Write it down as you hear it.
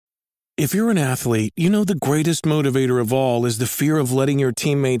If you're an athlete, you know the greatest motivator of all is the fear of letting your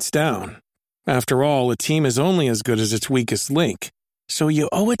teammates down. After all, a team is only as good as its weakest link. So you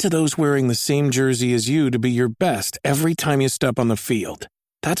owe it to those wearing the same jersey as you to be your best every time you step on the field.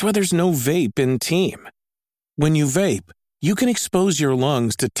 That's why there's no vape in team. When you vape, you can expose your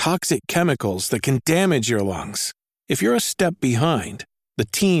lungs to toxic chemicals that can damage your lungs. If you're a step behind, the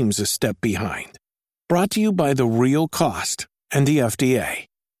team's a step behind. Brought to you by The Real Cost and the FDA.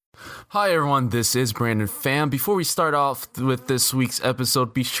 Hi everyone, this is Brandon Pham. Before we start off with this week's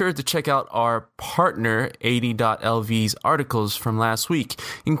episode, be sure to check out our partner 80.lv's articles from last week,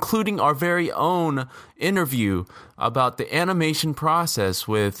 including our very own interview about the animation process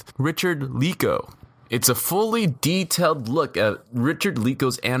with Richard Lico. It's a fully detailed look at Richard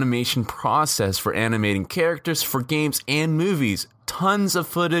Lico's animation process for animating characters for games and movies. Tons of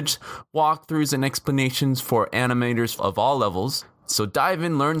footage, walkthroughs, and explanations for animators of all levels. So dive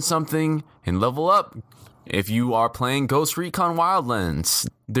in, learn something, and level up. If you are playing Ghost Recon Wildlands,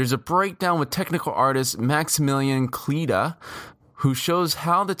 there's a breakdown with technical artist Maximilian Kleda, who shows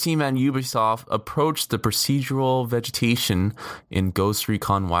how the team at Ubisoft approached the procedural vegetation in Ghost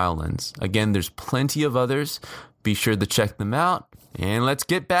Recon Wildlands. Again, there's plenty of others. Be sure to check them out, and let's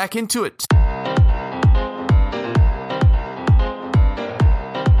get back into it.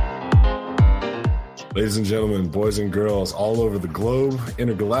 Ladies and gentlemen, boys and girls all over the globe,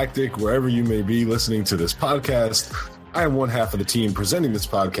 intergalactic, wherever you may be listening to this podcast, I am one half of the team presenting this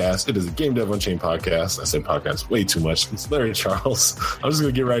podcast. It is a Game Dev Unchained podcast. I said podcast way too much. It's Larry Charles. I'm just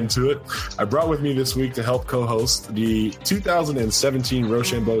going to get right into it. I brought with me this week to help co-host the 2017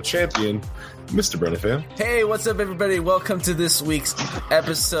 Rochambeau champion, Mr. Brandon Pham. Hey, what's up, everybody? Welcome to this week's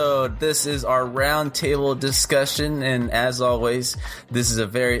episode. This is our roundtable discussion, and as always, this is a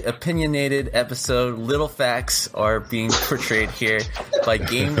very opinionated episode. Little facts are being portrayed here by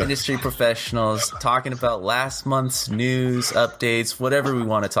game industry professionals, talking about last month's news, updates, whatever we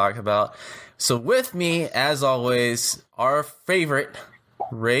want to talk about. So with me, as always, our favorite,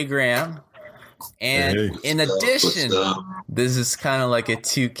 Ray Graham. And in addition, this is kind of like a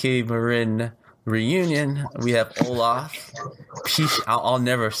 2K Marin reunion. We have Olaf. I'll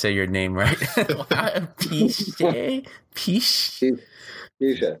never say your name right. Piche.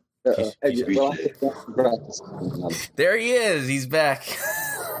 There he is. He's back.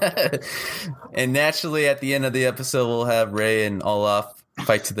 And naturally, at the end of the episode, we'll have Ray and Olaf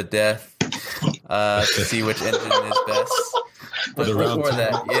fight to the death to see which engine is best. But before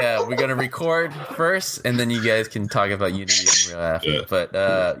that, we're going to record first, and then you guys can talk about Unity and Real after. Yeah. But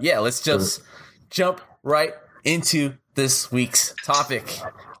let's just jump right into this week's topic.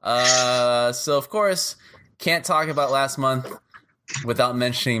 So, of course, can't talk about last month without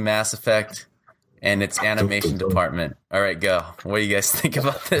mentioning Mass Effect and its animation department. All right, go. What do you guys think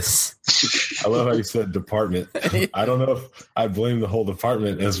about this? I love how you said department. I don't know if I blame the whole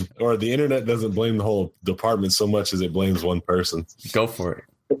department or the internet doesn't blame the whole department so much as it blames one person. Go for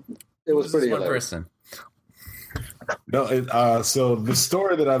it. It was pretty one person. No, so the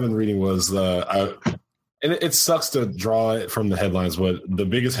story that I've been reading was and it sucks to draw it from the headlines, but the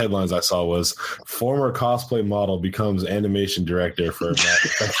biggest headlines I saw was former cosplay model becomes animation director for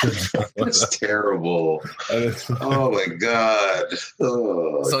That's terrible. Oh my god.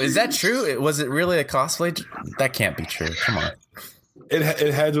 Oh, so is that true? Was it really a cosplay? That can't be true. Come on. It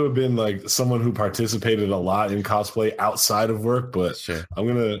had to have been like someone who participated a lot in cosplay outside of work, but sure. I'm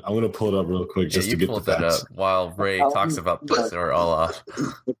gonna pull it up real quick just to get the facts. Up while Ray talks about this or Olaf.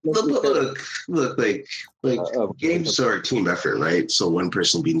 Look, games are a team effort, right? So one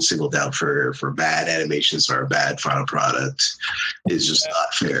person being singled out for bad animations or a bad final product is just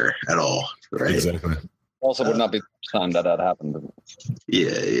not fair at all, right? Exactly. Also, would not be the first time that happened.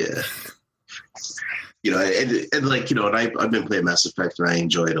 Yeah. And I've been playing Mass Effect and I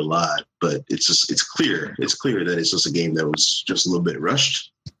enjoy it a lot, but it's clear that it's just a game that was just a little bit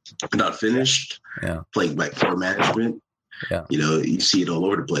rushed, not finished, plagued by poor management. Yeah. You see it all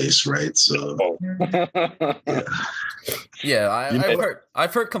over the place, right? So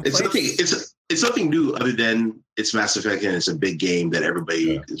I've heard complaints. It's nothing new other than it's Mass Effect and it's a big game that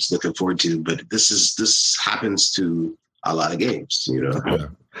everybody is looking forward to, but this happens to a lot of games,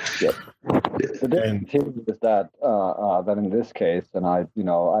 Yeah. The difference is that in this case, and I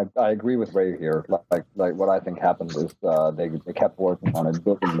agree with Ray here. Like what I think happened is they kept working on it,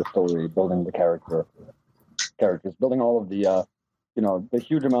 building the story, building the characters, building all of the the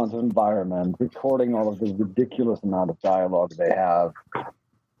huge amounts of environment, recording all of the ridiculous amount of dialogue they have,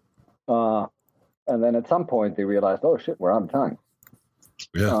 and then at some point they realized, oh shit, we're out of time.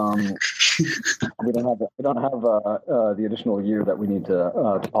 Yeah. We don't have the additional year that we need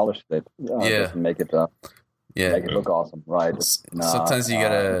to polish it. Just to make it make it look awesome, right? Sometimes you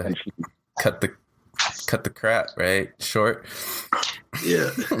gotta cut the crap, right? Short. Yeah.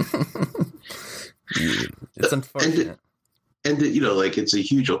 It's unfortunate. And like it's a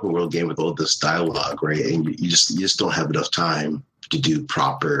huge open world game with all this dialogue, right? And you just don't have enough time to do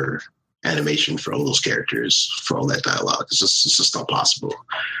proper animation for all those characters, for all that dialogue. It's just not possible,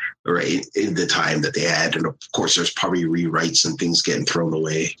 right? In the time that they had, and of course, there's probably rewrites and things getting thrown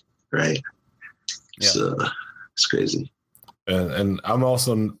away, right? Yeah. So it's crazy. And I'm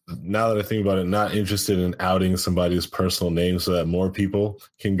also, now that I think about it, not interested in outing somebody's personal name so that more people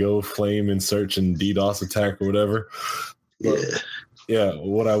can go flame and search and DDoS attack or whatever. But, yeah,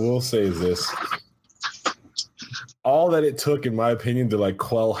 what I will say is this. All that it took, in my opinion, to like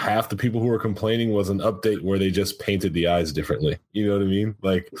quell half the people who were complaining was an update where they just painted the eyes differently. You know what I mean?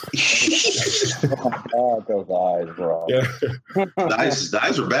 Like, those eyes, bro. Yeah. The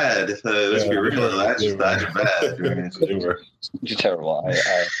eyes were bad. Let's be real. The eyes are bad. They were. You're terrible.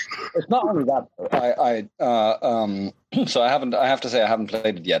 It's not only that. So I have to say I haven't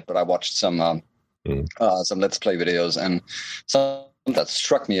played it yet, but I watched some Let's Play videos, and some that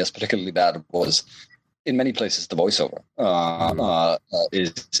struck me as particularly bad was, in many places, the voiceover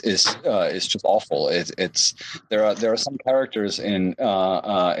is just awful. There are some characters in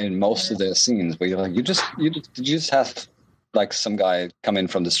most of their scenes where you're like, did you just have like some guy come in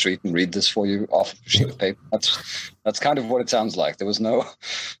from the street and read this for you off a sheet of paper? That's kind of what it sounds like. There was no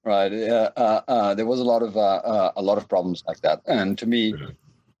right. There was a lot of problems like that, and to me,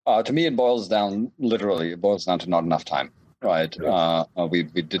 it boils down to not enough time. Right. We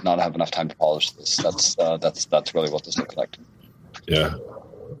did not have enough time to polish this. That's really what this looked like. Yeah.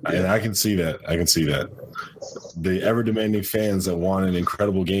 And I can see that. The ever demanding fans that want an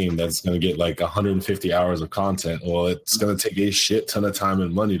incredible game that's going to get like 150 hours of content, well, it's going to take a shit ton of time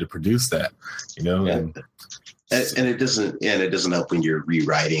and money to produce that, Yeah. And it doesn't help when you're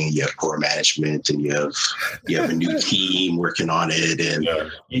rewriting. You have poor management, and you have a new team working on it, and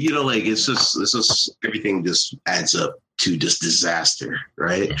like it's just everything just adds up to just disaster,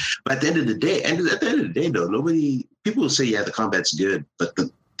 right? But at the end of the day, though, people will say, yeah, the combat's good, but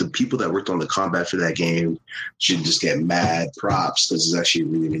the people that worked on the combat for that game should just get mad props. This is actually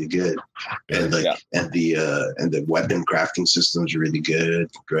really, really good. And the weapon crafting systems are really good,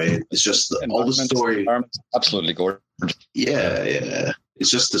 right? It's just all the story. Absolutely gorgeous. Yeah.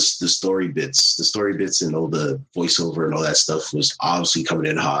 It's just the story bits and all the voiceover and all that stuff was obviously coming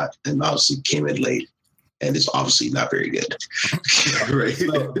in hot and obviously came in late. And it's obviously not very good. Right.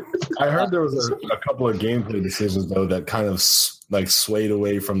 So, I heard there was a couple of gameplay decisions, though, that kind of like swayed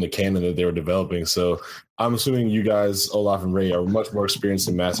away from the canon that they were developing. So I'm assuming you guys, Olaf and Ray, are much more experienced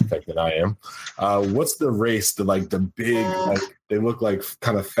in Mass Effect than I am. What's the race? The big, they look like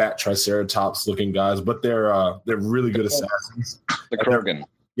kind of fat Triceratops looking guys, but they're really good assassins. The Krogan.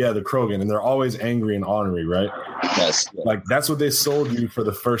 Yeah, the Krogan, and they're always angry and ornery, right? Yes. Like, that's what they sold you for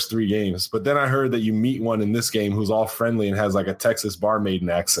the first 3 games. But then I heard that you meet one in this game who's all friendly and has, like, a Texas barmaiden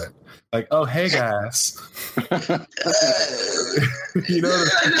accent. Like, oh, hey, guys. Not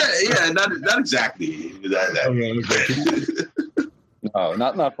exactly. Okay. No,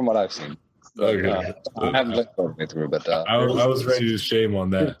 not from what I've seen. Okay. I haven't looked all the way through, but I was ready to shame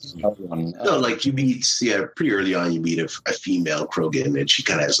on that. No, like you meet, pretty early on, you meet a female Krogan, and she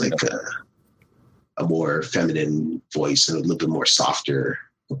kind of has like a more feminine voice and a little bit more softer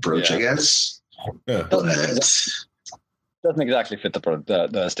approach, I guess. Yeah. Doesn't exactly fit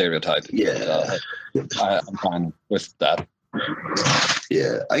the stereotype. Yeah, I'm fine with that.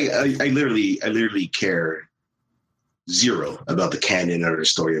 Yeah, I literally care zero about the canon or the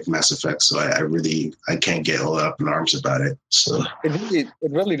story of Mass Effect, so I can't get all up in arms about it. So it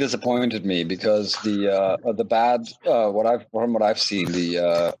really disappointed me because the bad what I've seen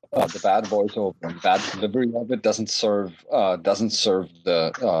the bad voiceover and bad delivery of it doesn't serve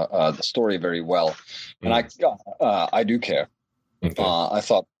the story very well, and I do care. Okay. I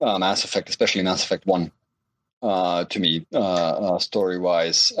thought Mass Effect, especially Mass Effect 1. To me,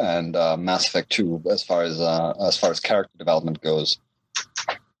 story-wise, and Mass Effect 2, as far as character development goes,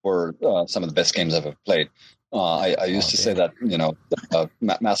 were some of the best games I've ever played. I used to say that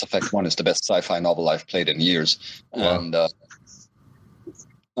Mass Effect 1 is the best sci-fi novel I've played in years, and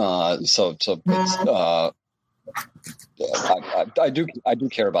so it's. I do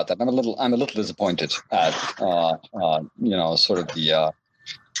care about that. I'm a little disappointed at sort of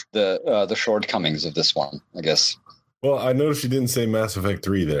the shortcomings of this one, I guess. Well, I noticed you didn't say Mass Effect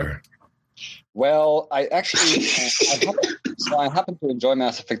 3 there. Well, I actually I happen to enjoy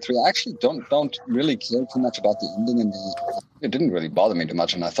Mass Effect 3. I actually don't really care too much about the ending, and it didn't really bother me too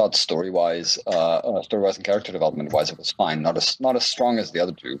much. And I thought story-wise and character development-wise, it was fine. Not as strong as the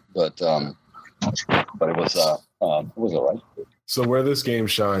other two, but it was all right. So where this game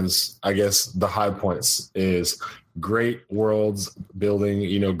shines, I guess the high points is great worlds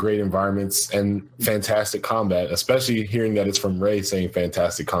building, great environments and fantastic combat, especially hearing that it's from Ray saying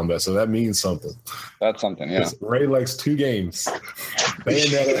fantastic combat. So that means something. That's something, yeah. Ray likes 2 games.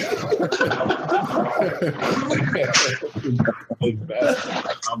 Bayonetta.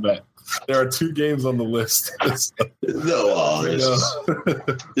 Combat. There are 2 games on the list. There's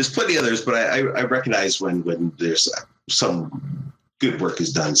plenty of others, but I recognize when there's some good work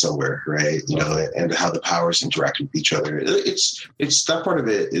is done somewhere, right? And how the powers interact with each other. It's that part of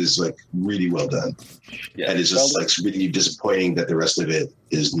it is like really well done. Yeah, and it's just like really disappointing that the rest of it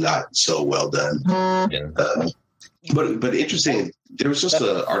is not so well done. Yeah. But interesting. There was just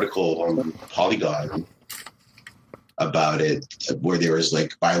an article on Polygon about it where there was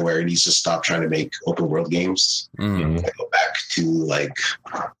like BioWare needs to stop trying to make open world games and go back to like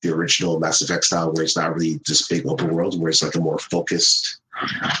the original Mass Effect style where it's not really this big open world, where it's like a more focused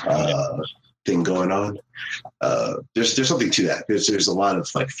thing going on. There's something to that. There's a lot of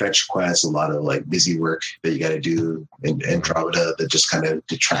like fetch quests, a lot of like busy work that you got to do in Andromeda that just kind of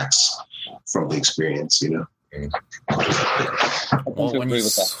detracts from the experience, Well, when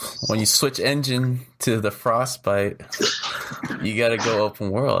you switch engine to the Frostbite, you got to go open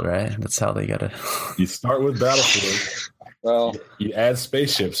world, right? That's how they got to. You start with Battlefield. Well, you add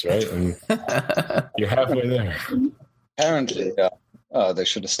spaceships, right? And you're halfway there. Apparently, they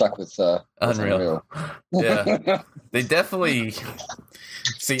should have stuck with Unreal. Yeah, they definitely.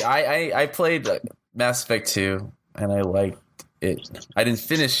 See, I played Mass Effect 2, and I liked it. I didn't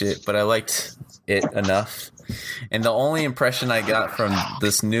finish it, but I liked it enough. And the only impression I got from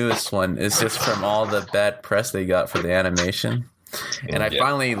this newest one is just from all the bad press they got for the animation. And I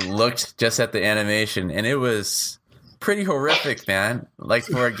finally looked just at the animation, and it was pretty horrific, man. Like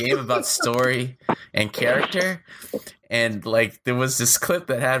for a game about story and character. And like there was this clip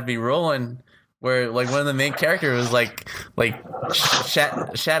that had me rolling where like one of the main characters was like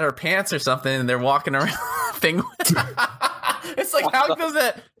shatter pants or something, and they're walking around thing. It's like, how does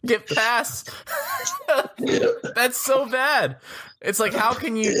that get past? That's so bad. It's like, how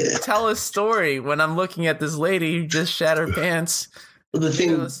can you tell a story when I'm looking at this lady who just shattered pants? The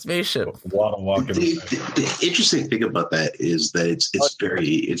thing, in a spaceship. The interesting thing about that is that it's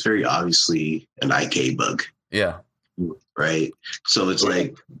very obviously an IK bug. Yeah. Right. So it's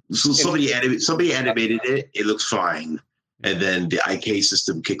like somebody animated it. It looks fine. And then the IK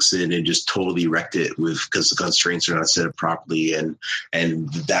system kicks in and just totally wrecked it because the constraints are not set up properly, and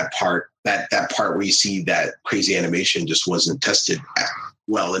that part where you see that crazy animation just wasn't tested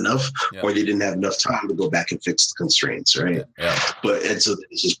well enough, or they didn't have enough time to go back and fix the constraints, right? Yeah. And so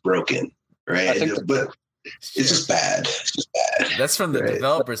it's just broken, right? But it's just bad. It's just bad. That's from the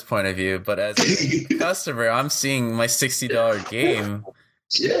developer's point of view, but as a customer, I'm seeing my $60 game.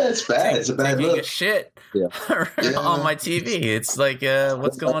 Yeah, it's bad. It's a bad look. A shit on my TV. It's like,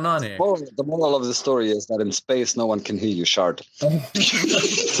 what's going on here? The moral of the story is that in space, no one can hear you shart.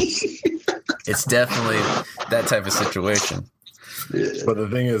 It's definitely that type of situation. Yeah. But the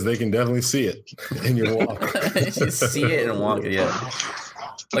thing is, they can definitely see it in your walk. You see it and walk. Yeah.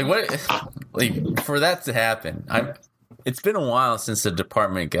 Like what? Like for that to happen, it's been a while since the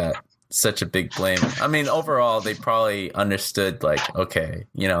department got such a big blame. I mean, overall, they probably understood, like, okay,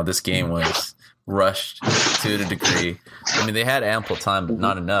 this game was rushed to a degree. I mean, they had ample time, but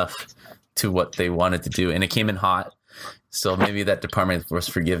not enough to what they wanted to do. And it came in hot. So maybe that department was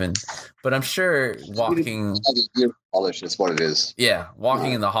forgiven. But I'm sure walking... Polish is what it is. Yeah,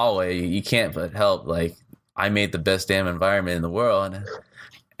 walking in the hallway, you can't but help. Like, I made the best damn environment in the world,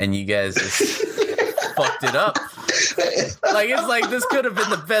 and you guys just fucked it up. Like, it's like this could have been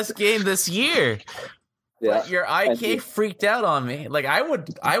the best game this year. Yeah, but your IK freaked out on me. Like, I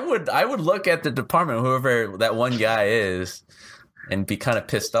would look at the department, whoever that one guy is, and be kind of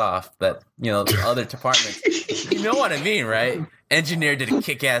pissed off that the other departments. You know what I mean, right? Engineer did a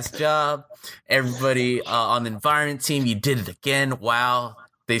kick-ass job. Everybody on the environment team, you did it again. Wow,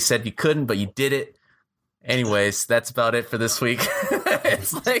 they said you couldn't, but you did it. Anyways, that's about it for this week.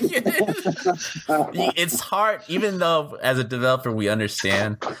 It's like it's hard, even though as a developer we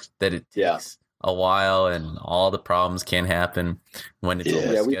understand that it takes a while and all the problems can happen when it's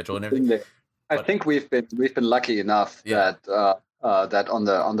over schedule and everything. I think we've been lucky enough that that on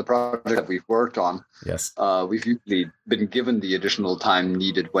the project that we've worked on, yes, we've usually been given the additional time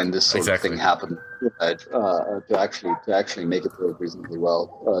needed when this sort of thing happens, right, to actually make it work reasonably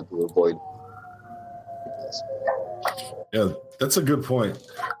well to avoid. Yeah, that's a good point.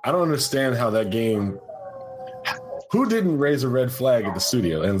 I don't understand how that game. Who didn't raise a red flag at the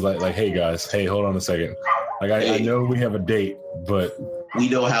studio and like, hey guys, hey, hold on a second. Like I know we have a date, but we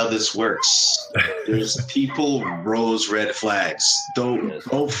know how this works. There's people rose red flags. Don't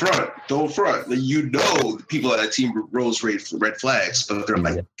front. You know, the people at that team rose red flags, but they're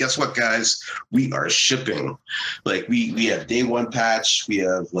like, guess what, guys? We are shipping. Like we have day one patch. We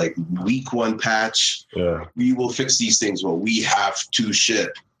have like week one patch. Yeah. We will fix these things. Well, we have to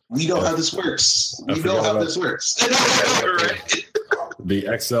ship. We know how this works. We know how this works. Right?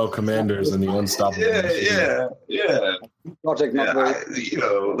 The XL commanders and the unstoppable. Yeah. Project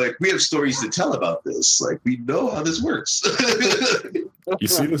like we have stories to tell about this. Like we know how this works. You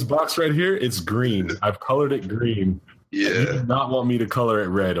see this box right here? It's green. I've colored it green. Yeah. You do not want me to color it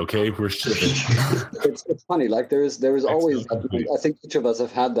red, okay? We're shipping. It's funny. Like there is always. I think each of us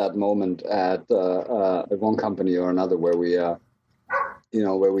have had that moment at one company or another where we have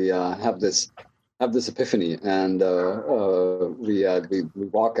this epiphany, and we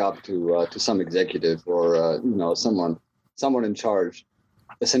walk up to some executive or someone in charge,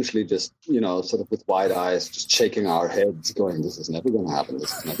 essentially just sort of with wide eyes, just shaking our heads, going, "This is never going to happen.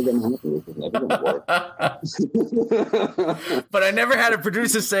 This is never going to happen. This is never going to work." But I never had a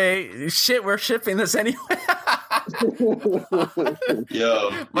producer say, "Shit, we're shipping this anyway." Yo,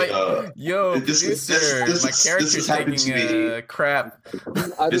 producer, my character's taking a crap.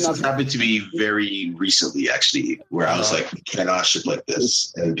 This has happened to me very recently, actually, where I was like, "We cannot ship like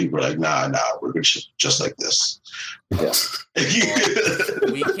this," and people were like, "Nah, we're going to ship just like this." Yeah.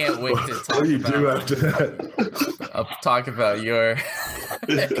 We can't wait to talk about your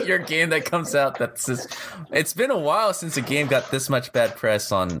game that comes out. It's been a while since a game got this much bad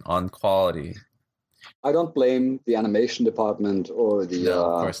press on quality. I don't blame the animation department or the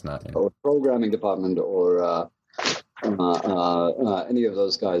of course not, yeah. or programming department or any of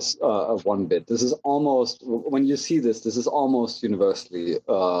those guys one bit. This is almost, when you see this is almost universally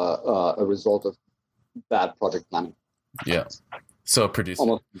a result of bad project planning. Yeah. So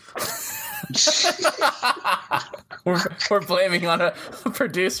producer. we're blaming on a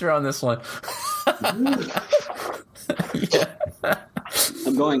producer on this one. Yeah.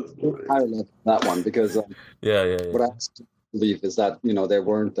 I'm going higher level that one because what I believe is that there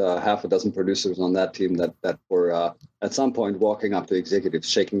weren't half a dozen producers on that team that were at some point walking up to executives,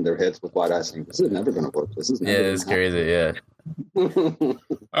 shaking their heads with wide eyes, saying, "This is never going to work. This is never it's crazy." Yeah.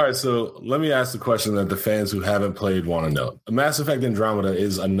 All right, so let me ask the question that the fans who haven't played want to know. Mass Effect Andromeda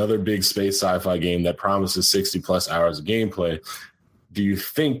is another big space sci-fi game that promises 60 plus hours of gameplay. Do you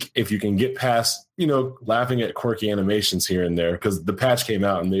think if you can get past, laughing at quirky animations here and there, because the patch came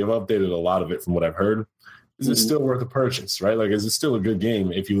out and they've updated a lot of it from what I've heard, is it still worth a purchase, right? Like, is it still a good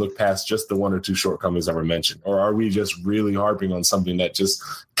game if you look past just the one or two shortcomings that were mentioned? Or are we just really harping on something that just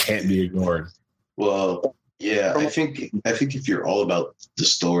can't be ignored? Well, yeah, I think if you're all about the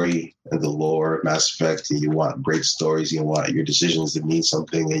story and the lore of Mass Effect, and you want great stories, you want your decisions to mean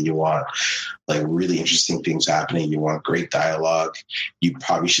something, and you want like really interesting things happening, you want great dialogue, you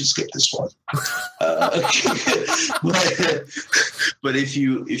probably should skip this one. But if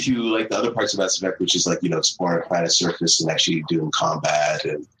you like the other parts of Mass Effect, which is like exploring a planet's surface and actually doing combat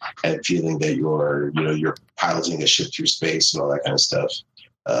and feeling that you're piloting a ship through space and all that kind of stuff,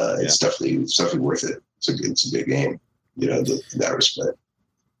 it's definitely worth it. It's a big game, in that respect.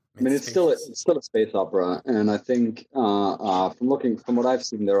 I mean, it's still a space opera, and I think from what I've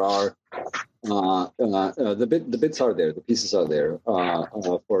seen, there are the bits are there, the pieces are there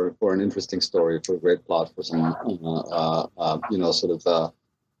for an interesting story, for a great plot, for some sort of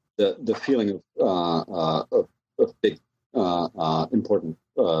the feeling of big important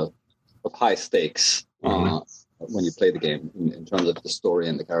of high stakes. When you play the game in terms of the story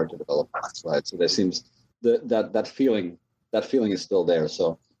and the character development, right? So there seems that feeling is still there.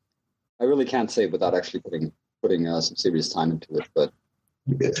 So I really can't say without actually putting some serious time into it. But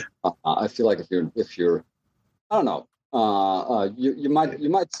I feel like if you're I don't know, you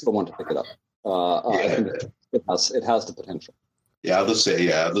might still want to pick it up. I think it has the potential. Yeah, I'll just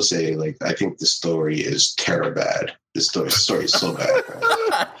say, like, I think the story is terrible bad. The story is so bad.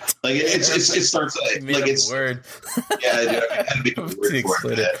 Right? Like it starts like it's word. Yeah, dude, I had to make a word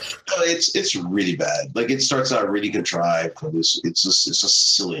for it. No, it's really bad. Like it starts out really contrived. It's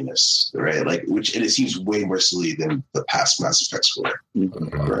just silliness, right? Like and it seems way more silly than the past Mass Effects were.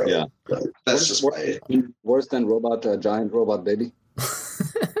 Right? Yeah, but that's just why. Worse than Giant Robot Baby.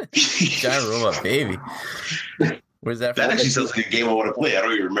 Giant Robot Baby. Where's that from? That actually sounds like a game I want to play. I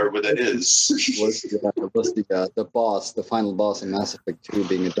don't even remember what that is. was the final boss in Mass Effect 2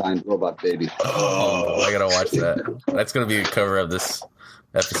 being a giant robot baby. Oh, I gotta watch that. That's gonna be a cover of this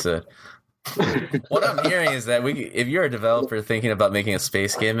episode. What I'm hearing is that if you're a developer thinking about making a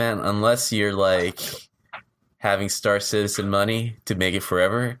space game, man, unless you're like having Star Citizen money to make it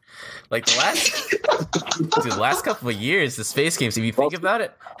forever, like the last couple of years, the space games, if you think about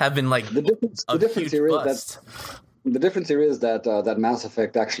it, have been like the difference here is that Mass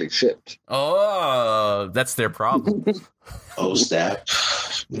Effect actually shipped. Oh, that's their problem. Oh, snap.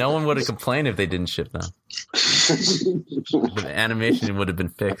 No one would have complained if they didn't ship them. The animation would have been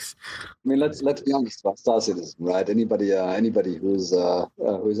fixed. I mean, let's be honest about Star Citizen, right? Anybody who's ever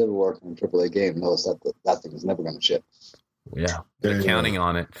worked on a AAA game knows that thing is never going to ship. Yeah, they're counting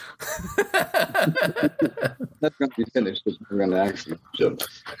on it. That's going to be finished, but we're going to actually ship.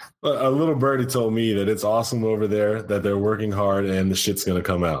 A little birdie told me that it's awesome over there, that they're working hard, and the shit's going to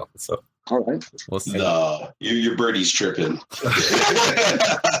come out. So, all right, we'll see. No, your birdie's tripping.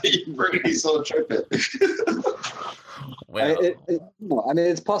 Your birdie's so tripping. Well, I mean,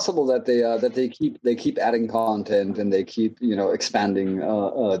 it's possible that they keep adding content and they keep expanding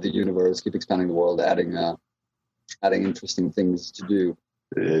the universe, keep expanding the world, adding interesting things to do.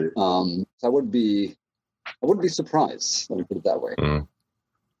 So I would be surprised. Let me put it that way.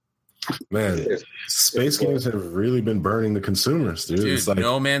 Man, space games have really been burning the consumers, dude. It's like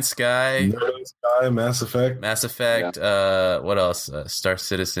No Man's Sky, Mass Effect. Yeah. What else? Star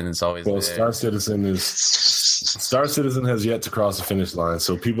Citizen is always there. Star Citizen has yet to cross the finish line,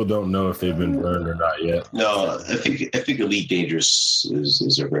 so people don't know if they've been burned or not yet. No, I think Elite Dangerous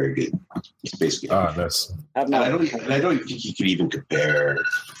is a very good space game. That's. I don't think you could even compare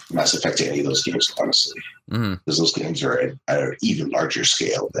Mass Effect to any of those games, honestly, because those games are at an even larger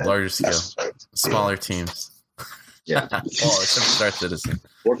scale. Smaller teams. Yeah. Well, except Star Citizen.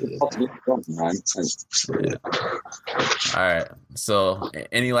 Yeah. All right. So,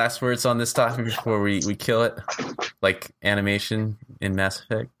 any last words on this topic before we kill it? Like animation in Mass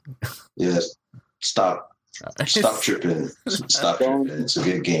Effect? Yes. Stop tripping. Stop tripping. It's a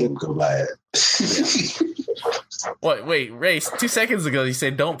good game. Go buy it. Wait, Ray, 2 seconds ago you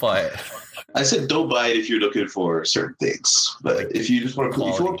said don't buy it. I said don't buy it if you're looking for certain things, but if you just want to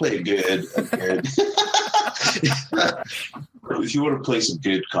play good, if you want to play some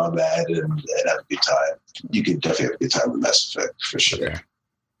good combat and have a good time, you can definitely have a good time with Mass Effect for sure. Okay.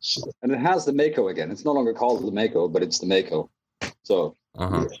 So. And it has the Mako again. It's no longer called the Mako, but it's the Mako. So.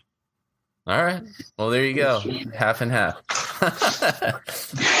 Yeah. All right. Well, there you go. Half and half.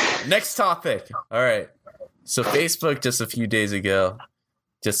 Next topic. All right. So Facebook just a few days ago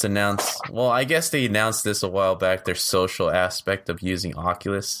just announced, well, I guess they announced this a while back, their social aspect of using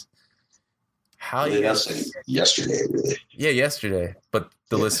Oculus. Yesterday, really. Yeah, yesterday. But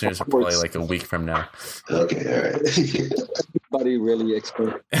the listeners are probably like a week from now. Okay, all right. Everybody really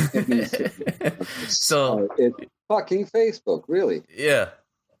expert. So it's fucking Facebook, really. Yeah.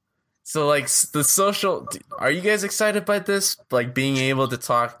 So, like, the social... Are you guys excited by this? Like, being able to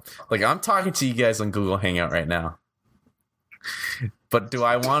talk... Like, I'm talking to you guys on Google Hangout right now. But do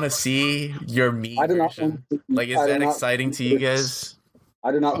I want to see your me version? Like, is that exciting to you guys?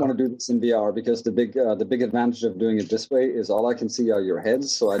 I do not want to do this in VR because the big advantage of doing it this way is all I can see are your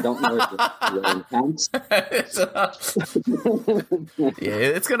heads, so I don't know if you're in pants. Yeah,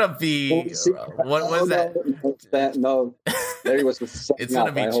 it's gonna be. What was that? No, Larry was just it's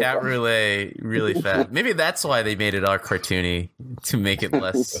gonna be chat roulette really fast. Maybe that's why they made it all cartoony to make it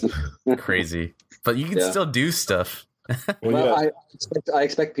less crazy. But you can still do stuff. Well, I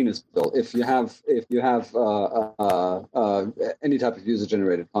expect penis fill. If you have any type of user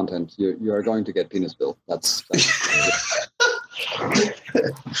generated content, you are going to get penis fill. That's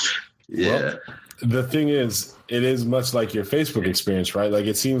yeah. Well, the thing is, it is much like your Facebook experience, right? Like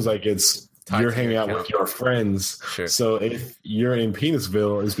it seems like you're hanging out with your friends. Sure. So if you're in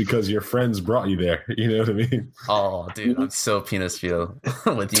Penisville, it's because your friends brought you there. You know what I mean? Oh, dude, I'm so Penisville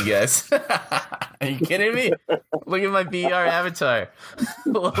with you guys. Are you kidding me? Look at my VR avatar.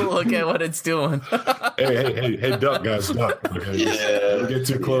 Look at what it's doing. Hey, duck, guys, duck. Okay. Yeah, get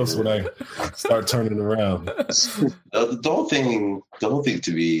too close when I start turning around. The whole thing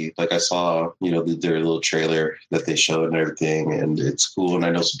to me, like I saw, their little trailer that they showed and everything, and it's cool. And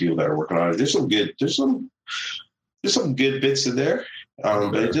I know some people that are working on it. There's some good bits in there.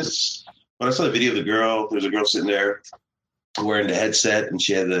 But it just, when I saw the video of the girl, there's a girl sitting there wearing the headset, and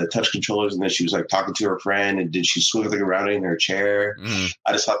she had the touch controllers, and then she was like talking to her friend, and then she swiveling around in her chair.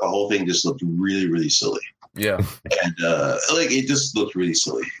 I just thought the whole thing just looked really, really silly. Yeah, and it just looked really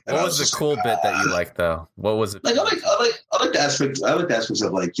silly. And what was the cool bit that you liked, though? What was it? Like I like the aspects. I like the aspects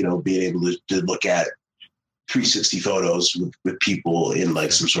of being able to look at 360 photos with people in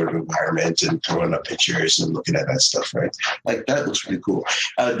like some sort of environment and throwing up pictures and looking at that stuff, right? Like that looks really cool.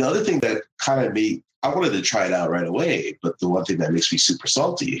 The other thing that kind of I wanted to try it out right away, but the one thing that makes me super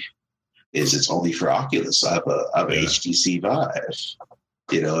salty is it's only for Oculus. I have a HTC Vive,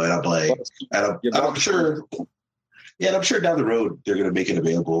 and I'm like, and I'm sure down the road they're going to make it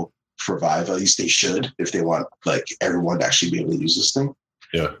available for Vive. At least they should, if they want like everyone to actually be able to use this thing.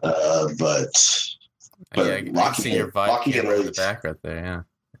 Yeah. But locking it only the back right there,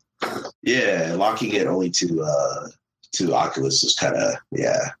 locking it only to Oculus is kind of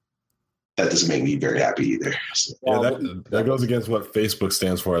that doesn't make me very happy either. So. Yeah, that goes against what Facebook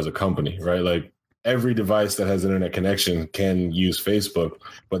stands for as a company, right? Like every device that has internet connection can use Facebook,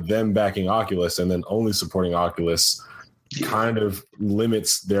 but them backing Oculus and then only supporting Oculus kind of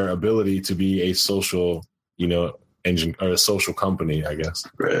limits their ability to be a social, engine or a social company, I guess.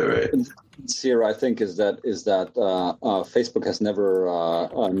 Right. Here, I think is that Facebook has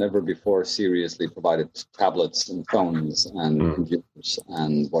never before seriously provided tablets and phones and computers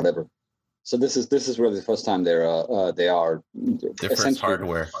and whatever. So this is really the first time they are different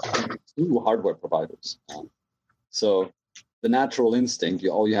hardware providers. So the natural instinct,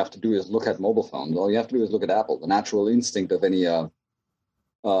 all you have to do is look at mobile phones. All you have to do is look at Apple. The natural instinct of any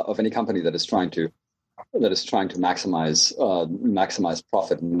company that is trying to maximize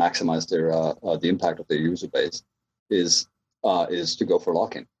profit and maximize their the impact of their user base is to go for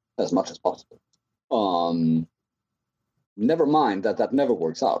lock-in as much as possible. Never mind that never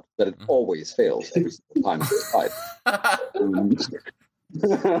works out, that it always fails every single time it's tried.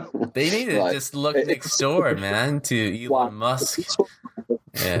 They need to just look next door, man, to Elon Musk.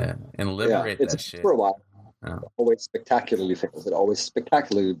 Yeah, and liberate that shit. For a while. It always spectacularly fails. It always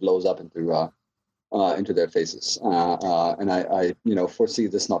spectacularly blows up into their faces. And I foresee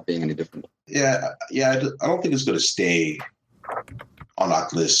this not being any different. Yeah. I don't think it's going to stay on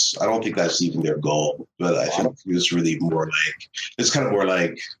Oculus. I don't think that's even their goal. But I think it's really it's kind of more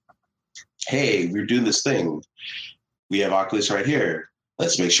like, hey, we're doing this thing. We have Oculus right here.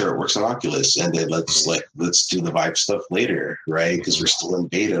 Let's make sure it works on Oculus, and then let's do the Vive stuff later, right? Because we're still in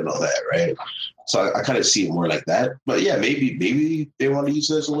beta and all that, right? So I kind of see it more like that. But yeah, maybe they want to use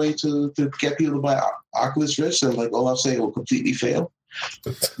it as a way to get people to buy Oculus Rift, and like Olaf saying, it will completely fail.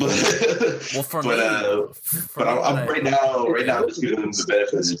 But I'm right now just giving them the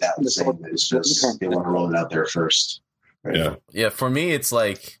benefit of the doubt and saying that it's just they want to roll it out there first. Right? Yeah. For me, it's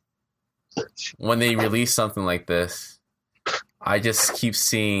like when they release something like this, I just keep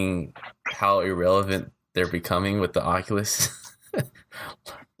seeing how irrelevant they're becoming with the Oculus.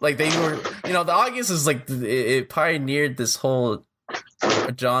 Like they were, the Oculus is like it pioneered this whole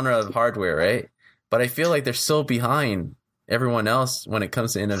genre of hardware, right? But I feel like they're so behind everyone else when it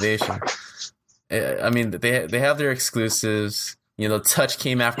comes to innovation. I mean, they have their exclusives. Touch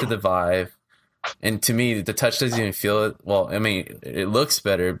came after the Vive, and to me, the Touch doesn't even feel it. Well, I mean, it looks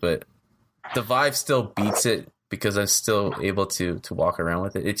better, but the Vive still beats it because I'm still able to walk around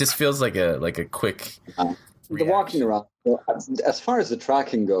with it. It just feels like a quick. The walking around, as far as the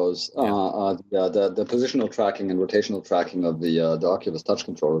tracking goes, the positional tracking and rotational tracking of the Oculus Touch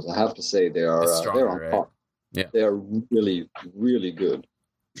controllers, I have to say they're on par. Yeah, they are really, really good.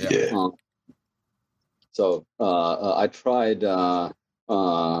 Yeah. So I tried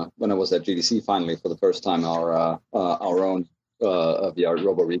when I was at GDC finally for the first time our own VR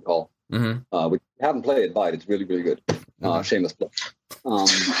Robo Recall. Mm-hmm. We haven't played it, but it's really, really good. Shameless plug.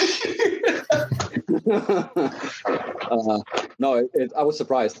 No, I was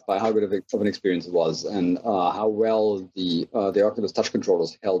surprised by how good of an experience it was, and how well the Oculus Touch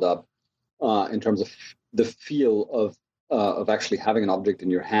controllers held up in terms of the feel of actually having an object in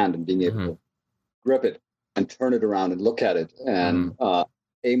your hand and being able to grip it and turn it around and look at it and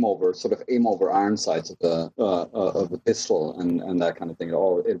aim over iron sights of the pistol and that kind of thing.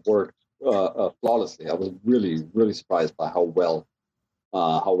 It worked flawlessly. I was really, really surprised by how well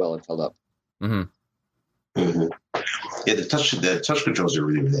it held up. Mm-hmm. Mm-hmm. Yeah, the touch controls are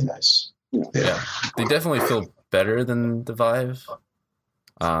really, really nice. Yeah. They definitely feel better than the Vive.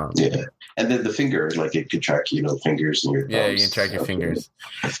 Yeah, and then the finger, like it could track, fingers and your thumbs. Yeah, you can track your fingers.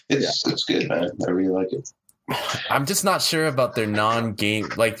 It's good, man. I really like it. I'm just not sure about their non-game.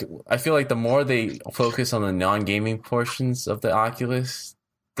 Like, I feel like the more they focus on the non-gaming portions of the Oculus,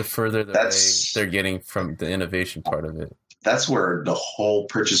 the further they're getting from the innovation part of it. That's where the whole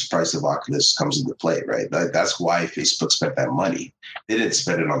purchase price of Oculus comes into play, right? That's why Facebook spent that money. They didn't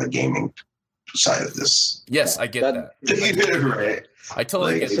spend it on the gaming side of this. Yes, I get that. Right. I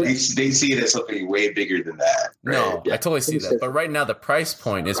totally get that. They see it as something way bigger than that. Right? No, I totally see that. But right now, the price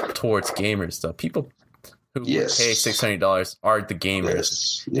point is towards gamers stuff. People who would pay $600 are the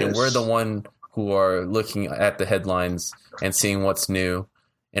gamers. Yes. And we're the one who are looking at the headlines and seeing what's new.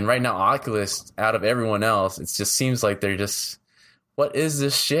 And right now, Oculus, out of everyone else, it just seems like they're just, what is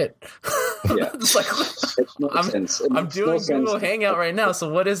this shit? Yeah. It's like, I'm doing Google Hangout right now. So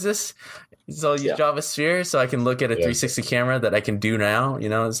what is this? So you JavaSphere, so I can look at a 360 camera that I can do now.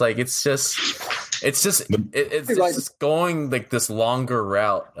 It's like it's just going like this longer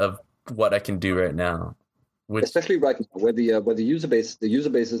route of what I can do right now. Especially right now, where the user base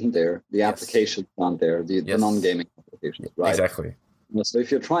isn't there, the applications aren't there, the non-gaming applications, right? Exactly. So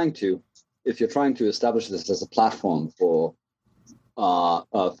if you're trying to establish this as a platform for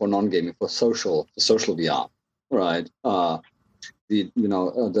non-gaming, for social VR, right? The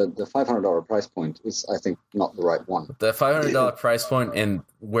 $500 price point is, I think, not the right one. The $500 price point and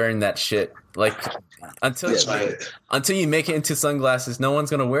wearing that shit, like until you make it into sunglasses, no one's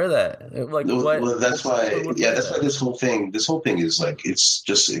gonna wear that. Like, what? Well, that's why. Yeah, that's why this whole thing is like, it's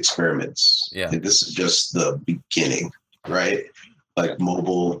just experiments. Yeah, like, this is just the beginning, right? Like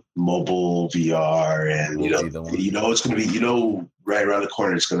mobile VR, and it's gonna be right around the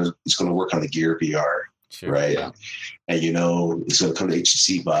corner. It's gonna work on the Gear VR. Sure. Right. Yeah. And it's going to come to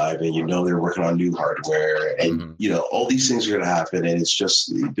HTC Vive, and they're working on new hardware, and all these things are going to happen, and it's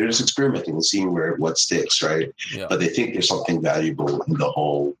just they're just experimenting and seeing what sticks, right? Yeah. But they think there's something valuable in the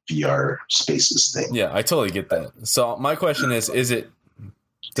whole VR spaces thing. Yeah, I totally get that. So my question is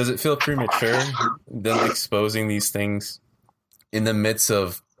does it feel premature them exposing these things in the midst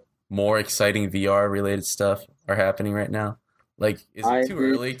of more exciting VR related stuff are happening right now? Like, is it too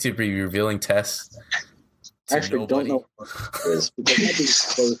early to be revealing tests? Actually, don't know what it is,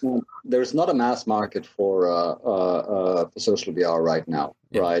 because there's not a mass market for social VR right now,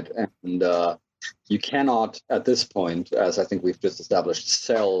 right? And you cannot, at this point, as I think we've just established,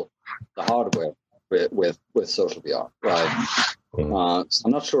 sell the hardware with social VR, right? So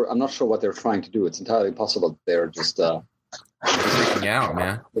I'm not sure what they're trying to do. It's entirely possible they're just freaking out,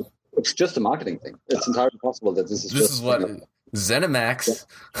 man. It's just a marketing thing. It's entirely possible that this is what. ZeniMax.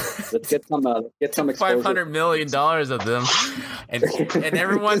 Let's get some exposure. $500 million of them, and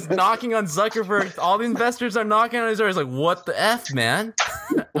everyone's knocking on Zuckerberg. All the investors are knocking on his door. It's like, what the F, man?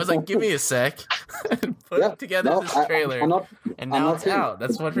 I was like, give me a sec. Put together this trailer, and now it's out.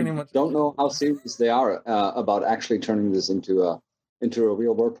 That's what pretty much. Don't know how serious they are about actually turning this into a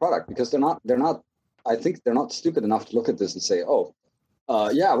real world product, because they're not. I think they're not stupid enough to look at this and say, we're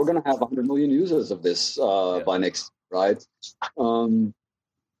going to have 100 million users of this by next. Right.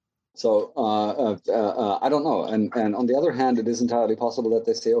 So I don't know. And on the other hand, it is entirely possible that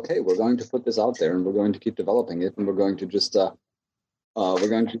they say, okay, we're going to put this out there and we're going to keep developing it, and we're going to just we're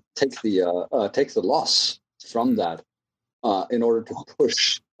going to take the loss from that in order to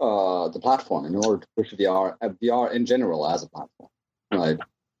push the platform, in order to push VR in general as a platform. Right.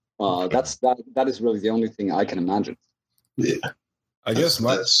 That is really the only thing I can imagine. Yeah. I guess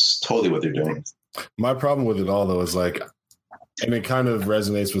that's totally what they're doing. My problem with it all, though, is like, and it kind of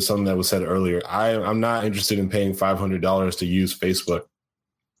resonates with something that was said earlier. I'm not interested in paying $500 to use Facebook.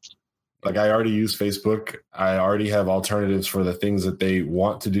 Like, I already use Facebook. I already have alternatives for the things that they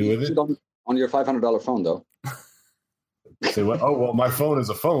want to do with it. On your $500 phone, though. Say what? Oh, well, my phone is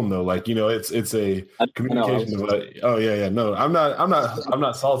a phone, though. Like, it's a communication device. Oh, yeah. No, I'm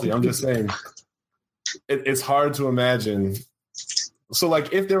not salty. I'm just saying it's hard to imagine. So,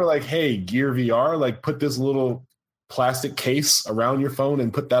 like, if they were like, hey, Gear VR, like, put this little plastic case around your phone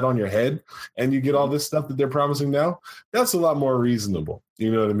and put that on your head, and you get all this stuff that they're promising now, that's a lot more reasonable.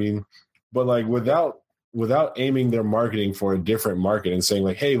 You know what I mean? But, like, without aiming their marketing for a different market and saying,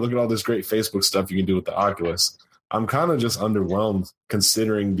 like, hey, look at all this great Facebook stuff you can do with the Oculus, I'm kind of just underwhelmed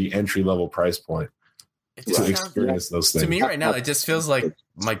considering the entry-level price point to experience those things. To me right now, it just feels like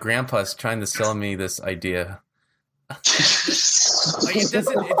my grandpa's trying to sell me this idea. Like, it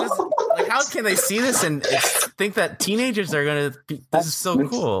doesn't like, how can they see this and think that teenagers are gonna be, this is so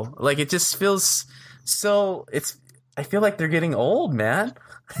cool? Like, it just feels so, I feel like they're getting old, man.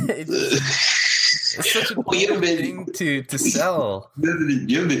 It's such a Well, you haven't thing to sell. You haven't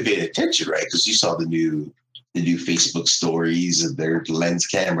been paying attention, right? Because you saw the new Facebook stories and their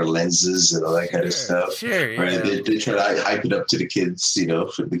camera lenses and all that kind of stuff. Sure, right? yeah. They try to hype it up to the kids,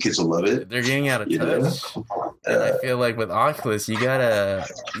 for the kids will love it. They're getting out of touch. And I feel like with Oculus, you gotta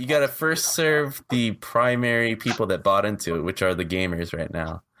first serve the primary people that bought into it, which are the gamers right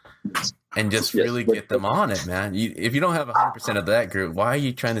now. And just really get them on it, man. If you don't have 100% of that group, why are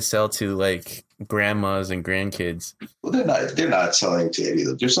you trying to sell to like grandmas and grandkids? Well, they're not selling to any of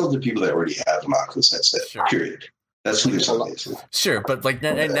them. They're selling to people that already have an Oculus headset. Sure. Period. That's who they're selling to. Sure, but like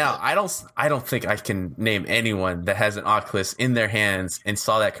right now, I don't think I can name anyone that has an Oculus in their hands and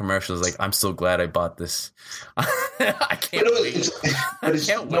saw that commercial. Is like, I'm so glad I bought this. I can't wait. It's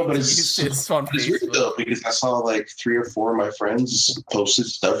weird though, because I saw like 3 or 4 of my friends posted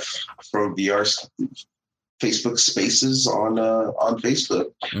stuff from VR Facebook Spaces on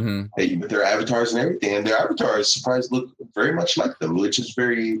Facebook with their avatars and everything, and their avatars surprised look very much like them, which is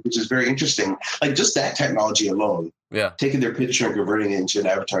very interesting. Like just that technology alone, taking their picture and converting it into an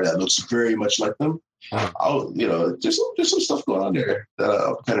avatar that looks very much like them. There's some stuff going on there that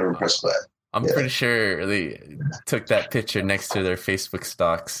I'm kind of impressed by. I'm pretty sure they took that picture next to their Facebook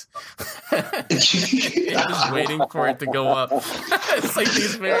stocks. Just waiting for it to go up. It's like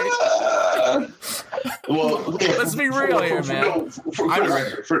these very... let's be real here, man. For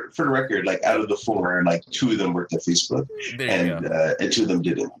the record, like out of the 4, like 2 of them worked at Facebook, and 2 of them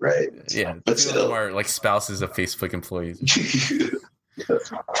didn't, right? Yeah, but 2 of them are like spouses of Facebook employees.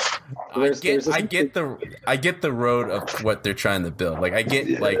 I get the road of what they're trying to build. Like I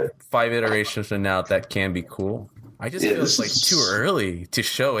get like 5 iterations from now that can be cool. I just feel it's like too early to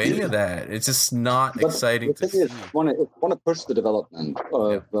show any of that. It's just not exciting. The thing is, want to push the development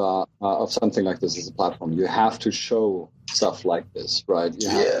of something like this as a platform. You have to show stuff like this, right?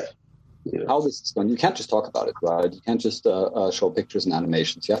 How this is done. You can't just talk about it, right? You can't just show pictures and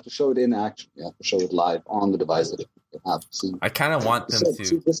animations. You have to show it in action. You have to show it live on the device that you have to see. I kind of want them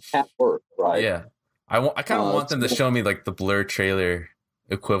to. This can't work, right? Yeah, I kind of want them to show me like the Blur trailer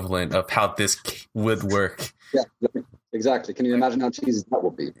equivalent of how this would work. Yeah, exactly. Can you imagine how cheesy that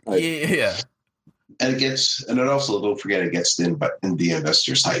would be? Right? Yeah. And it also, don't forget, it gets in the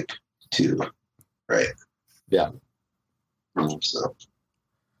investors' hype too, right? Yeah. So.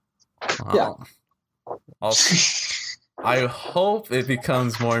 I hope it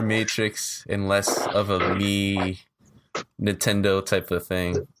becomes more Matrix and less of a me Nintendo type of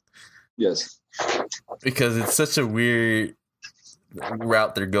thing. Yes. Because it's such a weird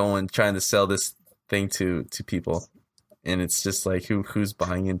route they're going, trying to sell this thing to people. And it's just like, who's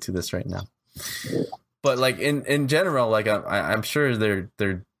buying into this right now? But like in general, like I'm sure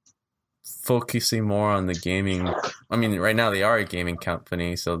they're focusing more on the gaming. I mean, right now they are a gaming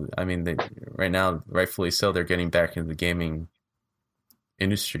company, so I mean, right now, rightfully so, they're getting back into the gaming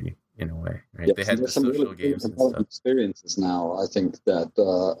industry in a way. Right? Yep. They had the social games and stuff. Experiences now, I think that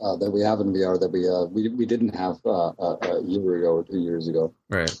that we have in VR that we didn't have a year ago or 2 years ago.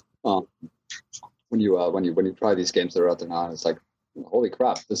 Right. When you try these games that are out there now, it's like, holy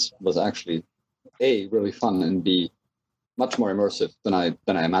crap, this was actually A, really fun, and B, much more immersive than I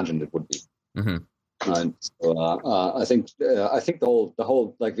imagined it would be. And so I think the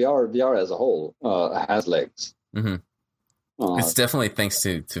whole like VR as a whole has legs. It's definitely thanks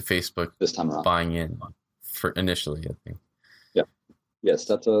to Facebook this time around buying in for initially, I think. Yeah. Yes,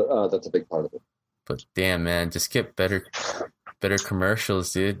 that's a big part of it. But damn, man, just get better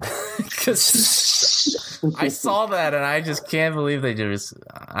commercials, dude. Because I saw that and I just can't believe they just.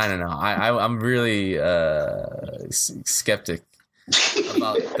 I don't know. I'm really skeptic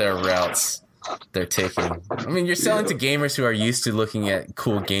about their routes they're taking. I mean, you're selling to gamers who are used to looking at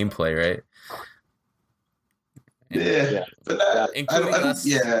cool gameplay, right? Yeah. Including us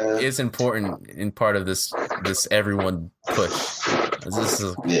is important in part of this everyone push. This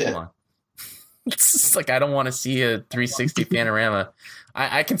is come on. It's just like I don't want to see a 360 panorama.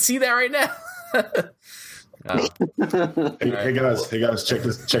 I can see that right now. Hey guys, check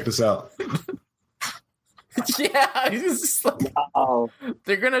this out. Yeah, it's just like,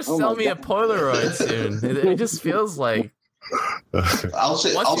 they're gonna sell me a Polaroid soon. It just feels like. I'll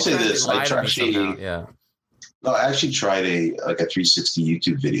say this. I actually tried a 360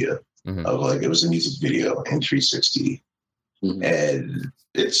 YouTube video of like, it was a music video in 360, and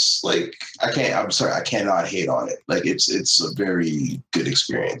it's like I cannot hate on it. Like it's a very good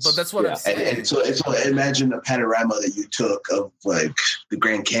experience. But that's what I'm saying. And so imagine a panorama that you took of like the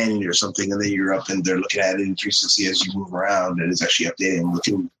Grand Canyon or something, and then you're up and they're looking at it in 360 as you move around, and it's actually updating and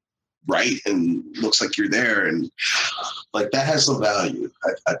looking right and looks like you're there, and like that has some value,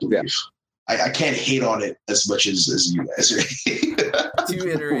 I believe. I can't hate on it as much as you guys are. 2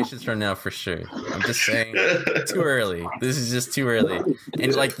 iterations from now for sure. I'm just saying, too early. This is just too early.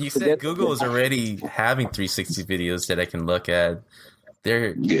 And like you said, Google is already having 360 videos that I can look at.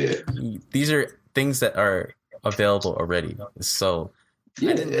 These are things that are available already. So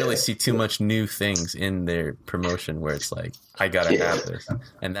I didn't really see too much new things in their promotion where it's like, I gotta have this.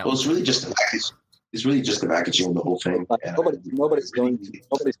 And that it's really just the package. It's really just the packaging of the whole thing. Nobody's going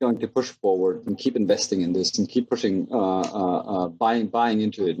to push forward and keep investing in this and keep pushing, buying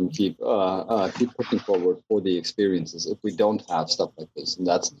into it and keep pushing forward for the experiences if we don't have stuff like this. And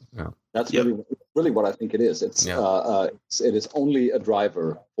that's really what I think it is. It is only a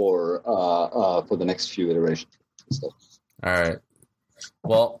driver for the next few iterations. So. All right.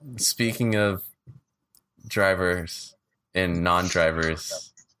 Well, speaking of drivers and non-drivers.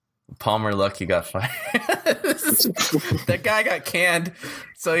 Palmer Luckey got fired. That guy got canned,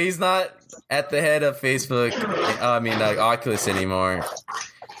 so he's not at the head of Facebook. Oculus anymore.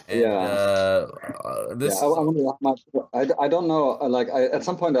 And, I don't know. At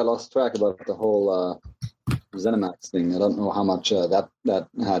some point I lost track about the whole ZeniMax thing. I don't know how much that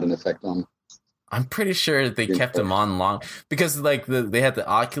had an effect on. I'm pretty sure they kept him on long because they had the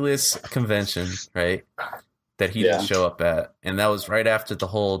Oculus convention, right? That he didn't show up at, and that was right after the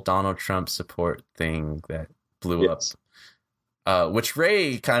whole Donald Trump support thing that blew up. Which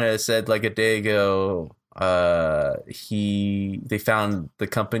Ray kind of said like a day ago. They found the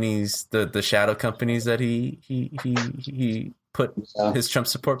companies, the shadow companies that he put his Trump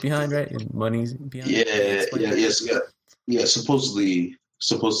support behind, right? And money's behind. Supposedly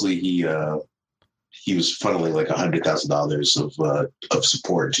he was funneling like $100,000 of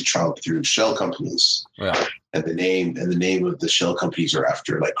support to Trump through shell companies. Yeah. And the name of the shell companies are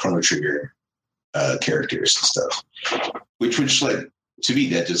after like Chrono Trigger characters and stuff. Which like to me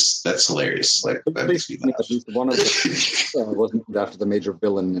that's hilarious. Like that makes me laugh. One of them wasn't after the major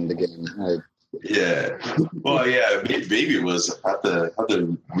villain in the game. Well, yeah, maybe it was. I have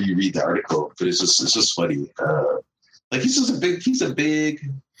to reread the article, but it's just funny. Like he's a big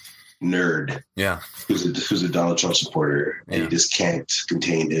nerd. Yeah. Who's a Donald Trump supporter. And he just can't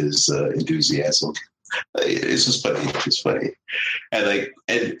contain his enthusiasm. It's just funny. It's funny. And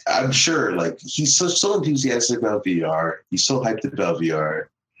I'm sure like he's so enthusiastic about VR. He's so hyped about VR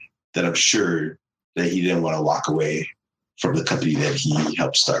that I'm sure that he didn't want to walk away from the company that he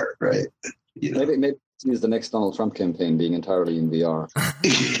helped start, right? You know? Maybe he's the next Donald Trump campaign being entirely in VR.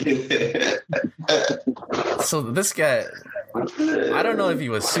 So this guy, I don't know if he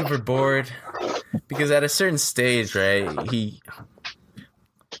was super bored because at a certain stage, right, he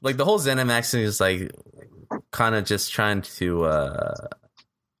like the whole ZeniMax thing is like kind of just trying to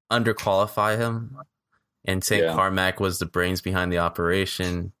underqualify him and saying Carmack was the brains behind the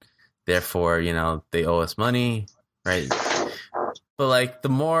operation. Therefore, they owe us money, right? But like the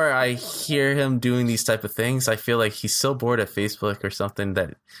more I hear him doing these type of things, I feel like he's so bored at Facebook or something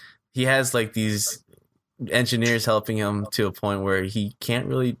that he has like these engineers helping him to a point where he can't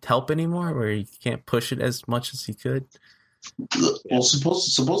really help anymore, where he can't push it as much as he could. Well,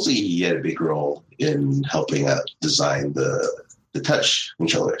 supposedly he had a big role in helping out design the touch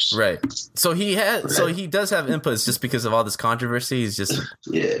controllers. Right. So he had. Right. So he does have inputs just because of all this controversy. He's just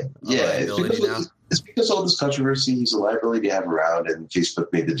It's because of all this controversy. He's a liability to have around, and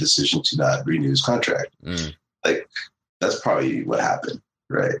Facebook made the decision to not renew his contract. Like that's probably what happened,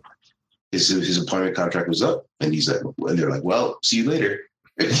 right? His employment contract was up, and they're like, "Well, see you later."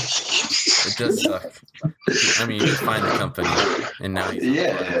 It does suck. I mean, you find the company, and now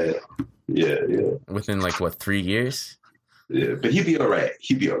yeah. Within like what 3 years? Yeah, but he'd be all right.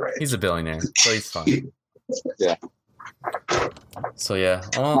 He's a billionaire, so he's fine. Yeah. So yeah,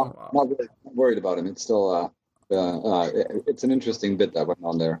 not really worried about him. It's still it's an interesting bit that went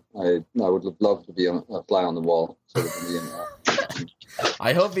on there. I would love to be a fly on the wall.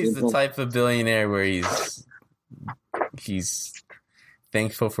 I hope he's the type of billionaire where he's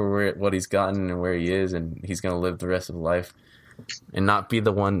thankful for what he's gotten and where he is, and he's gonna live the rest of his life, and not be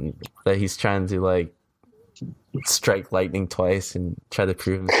the one that he's trying to like strike lightning twice and try to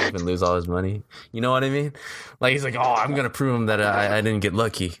prove himself and lose all his money. You know what I mean? Like he's like, oh, I'm gonna prove him that I didn't get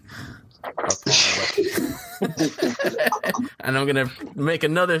lucky. And I'm gonna make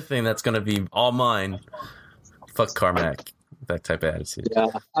another thing that's gonna be all mine. Fuck Carmack. That type of attitude. Yeah,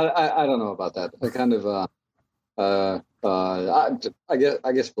 I don't know about that. I kind of I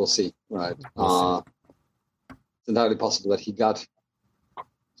guess we'll see. Right. It's entirely possible that he got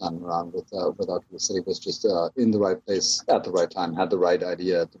around with Oculus, that he was just in the right place at the right time, had the right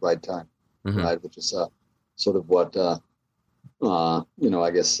idea at the right time, right? Which is sort of what I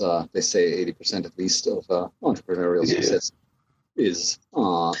guess they say 80% at least of entrepreneurial success is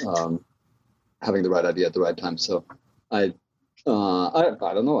having the right idea at the right time. So I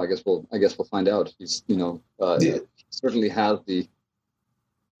don't know. I guess we'll find out. He's he certainly has the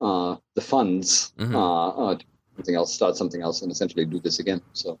funds to start something else, and essentially do this again.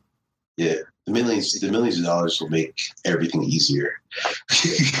 So yeah, the millions of dollars will make everything easier.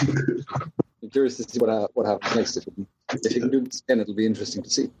 I'm curious to see what happens next. If you can do this again, it'll be interesting to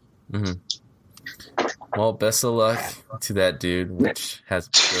see. Mm-hmm. Well, best of luck to that dude, which has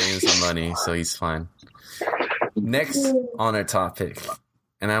billions of money, so he's fine. Next on our topic,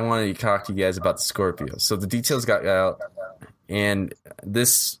 and I wanted to talk to you guys about the Scorpio. So the details got out, and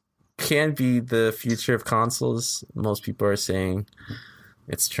this can be the future of consoles. Most people are saying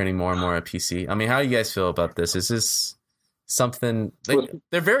it's turning more and more a PC. I mean, how do you guys feel about this? Is this something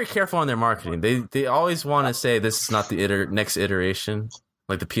they're very careful on their marketing? They always want to say this is not the next iteration,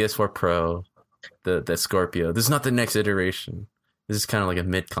 like the PS4 Pro, the Scorpio. This is not the next iteration. This is kind of like a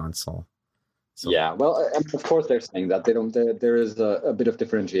mid console. So. Yeah, well, of course they're saying that they don't. There is a bit of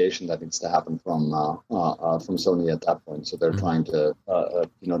differentiation that needs to happen from Sony at that point. So they're trying to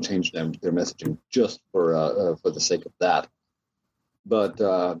change their messaging just for the sake of that. But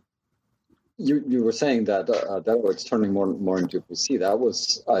you were saying that it's turning more into PC. That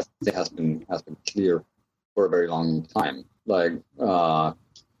was, I think, has been clear for a very long time. Like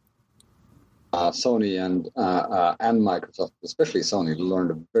Sony and Microsoft, especially Sony,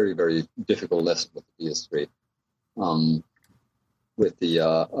 learned a very, very difficult lesson with the PS3, with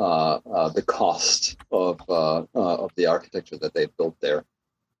the cost of the architecture that they built there,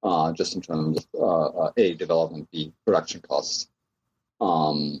 just in terms of A, development, B, production costs,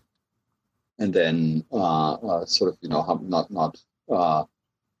 and then sort of not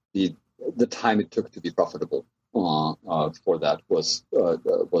the time it took to be profitable. For that was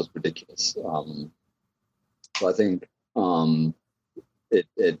ridiculous. So I think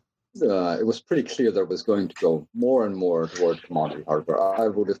it was pretty clear that it was going to go more and more toward commodity hardware. I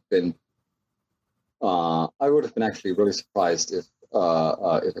would have been actually really surprised if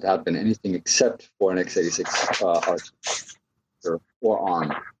it had been anything except for an x86 architecture or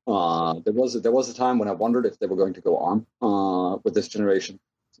ARM. There was a time when I wondered if they were going to go ARM with this generation,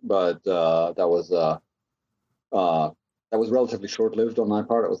 but that was relatively short-lived on my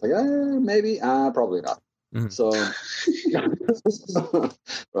part. I was like, maybe, probably not. Mm-hmm. So,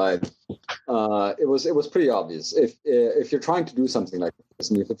 right. It was pretty obvious. If you're trying to do something like this,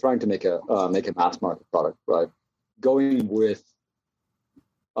 and if you're trying to make a mass market product, right, going with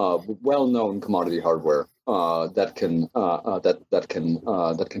well-known commodity hardware that can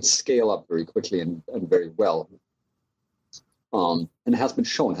scale up very quickly and very well. And has been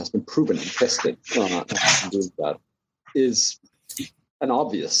proven and tested doing that, is an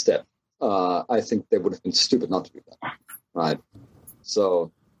obvious step. I think they would have been stupid not to do that, right?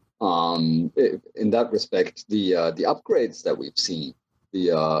 So, in that respect, the upgrades that we've seen,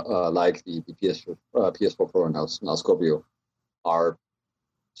 like the PS4 Pro and now Scorpio, are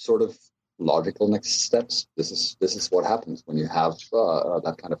sort of logical next steps. This is what happens when you have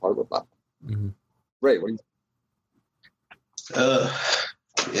that kind of hardware platform. Mm-hmm. Ray, what do you think?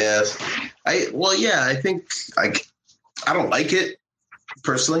 Yes. I think I don't like it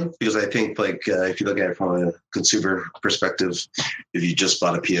personally, because I think if you look at it from a consumer perspective, if you just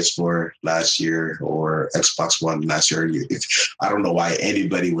bought a PS4 last year or Xbox One last year, I don't know why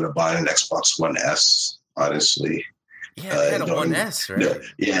anybody would have bought an Xbox One S, honestly. Yeah, they had a One S, right?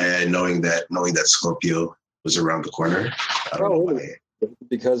 Yeah, knowing that Scorpio was around the corner. I don't know why.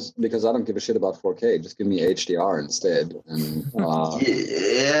 Because I don't give a shit about 4K. Just give me HDR instead. And,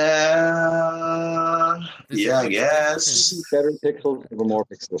 I guess better pixels over more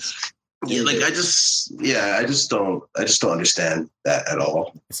pixels. Yeah, I just don't understand that at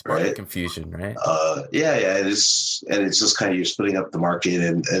all. It's part of confusion, right? It is, and it's just kind of you're splitting up the market,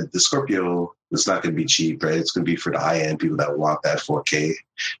 and the Scorpio is not going to be cheap, right? It's going to be for the high end people that want that 4K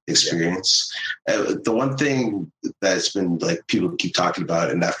experience. Yeah. The one thing that's been people keep talking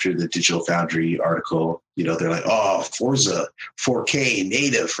about, and after the Digital Foundry article, they're like, "Oh, Forza 4K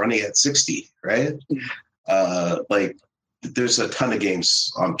native running at 60," right? There's a ton of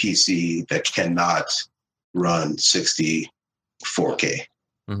games on PC that cannot run 60 4K.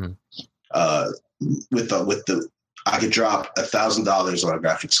 Mm-hmm. With the I could drop $1,000 on a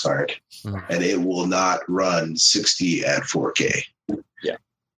graphics card, and it will not run 60 at 4K. Yeah.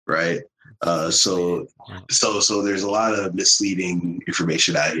 Right. So there's a lot of misleading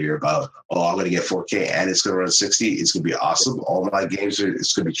information out here about, I'm going to get 4K and it's going to run 60. It's going to be awesome. All my games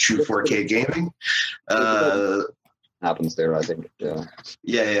it's going to be true 4K gaming. happens there, I think. Yeah.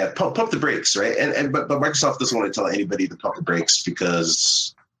 Yeah. Pump the brakes, right? But Microsoft doesn't want to tell anybody to pump the brakes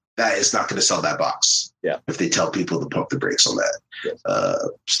because that is not going to sell that box. Yeah. If they tell people to pump the brakes on that.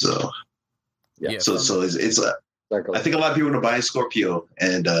 Yes. So it's exactly. I think a lot of people are going to buy a Scorpio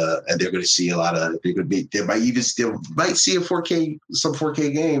and they're going to see a lot of, they might see a 4K, some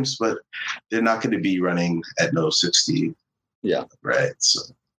 4K games, but they're not going to be running at no 60. Yeah. Right. So.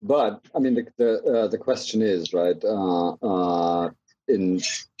 But I mean, the question is, right, in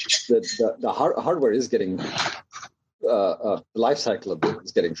the hardware is getting, the life cycle of it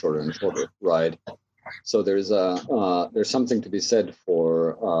is getting shorter and shorter, right? So there's something to be said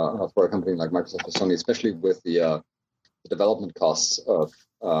for a company like Microsoft or Sony, especially with the development costs of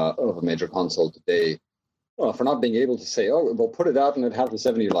a major console today, for not being able to say, oh, we'll put it out and it has a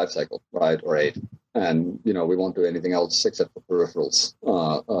 7-year life cycle, right, or 8, and we won't do anything else except for peripherals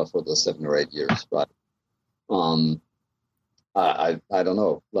for the 7 or 8 years, right? I don't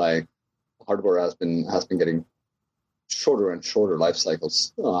know. Like, hardware has been getting shorter and shorter life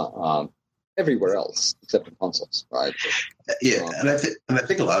cycles. Everywhere else except in consoles, right? Yeah, and I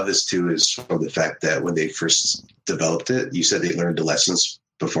think a lot of this too is from the fact that when they first developed it, you said they learned the lessons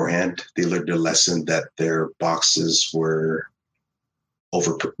beforehand. They learned the lesson that their boxes were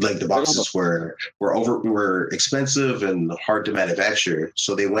were expensive and hard to manufacture,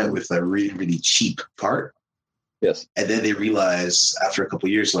 so they went with a really, really cheap part. Yes, and then they realized after a couple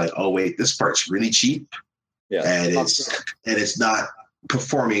of years, like, oh wait, this part's really cheap, and it's not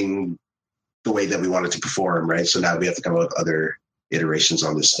performing the way that we want it to perform, right? So now we have to come up with other iterations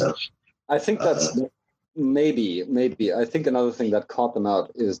on this stuff. I think that's maybe. I think another thing that caught them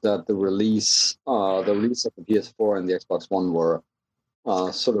out is that the release of the PS4 and the Xbox One were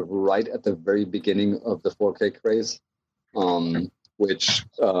sort of right at the very beginning of the 4K craze, which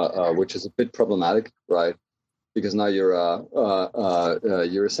is a bit problematic, right? Because now you're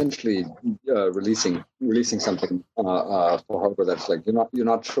essentially releasing something for hardware that's like you're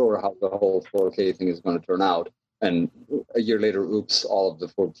not sure how the whole 4K thing is going to turn out, and a year later, oops, all of the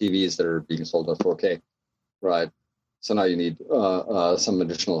 4 TVs that are being sold are 4K, right? So now you need some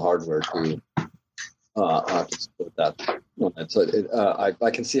additional hardware to support that. So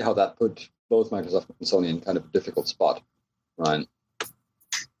I can see how that put both Microsoft and Sony in kind of a difficult spot, right?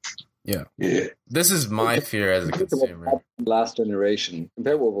 Yeah. This is my fear as a consumer. Last generation,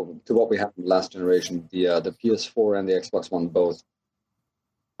 compared to what we had in the last generation, the PS4 and the Xbox One both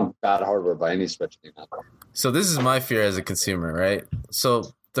bad hardware by any stretch of the imagination. So this is my fear as a consumer, right?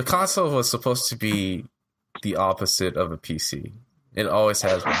 So the console was supposed to be the opposite of a PC. It always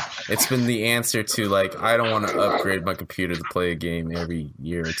has been. It's been the answer to, like, I don't want to upgrade my computer to play a game every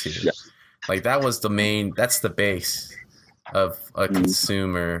year or two. Yeah. Like, that's the base of a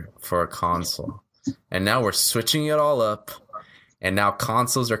consumer for a console. And now we're switching it all up, and now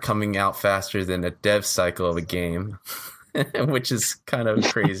consoles are coming out faster than a dev cycle of a game, which is kind of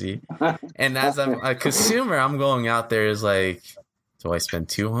crazy. And as I'm a consumer, I'm going out there is like, do I spend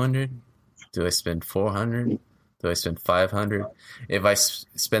 $200? Do I spend $400? Do I spend $500? If I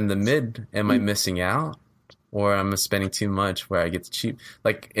spend the mid, am I missing out? Or am I spending too much where I get the cheap?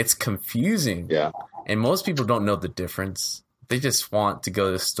 Like, it's confusing. Yeah. And most people don't know the difference. They just want to go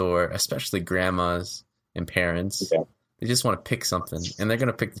to the store, especially grandmas and parents. Yeah. They just want to pick something, and they're going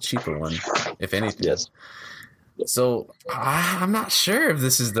to pick the cheaper one, if anything. Yes. So I'm not sure if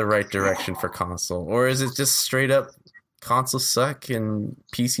this is the right direction for console, or is it just straight up console suck and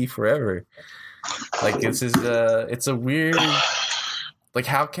PC forever? Like, this is it's a weird, like,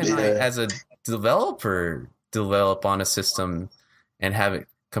 how can I, as a developer, develop on a system and have it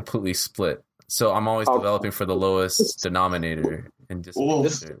completely split? So I'm always developing for the lowest denominator and just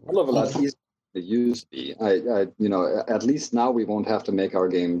this is a lot easier than it used to be. At least now we won't have to make our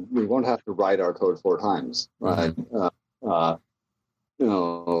game. We won't have to write our code 4 times, right? Or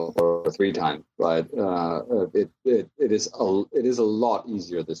 3 times, right? It is a lot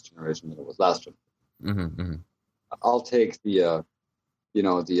easier this generation than it was last generation. Mm-hmm. I'll take the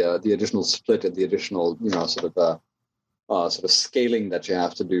additional split and the additional sort of scaling that you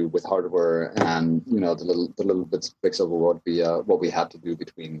have to do with hardware, and the little bits of fix over what we had to do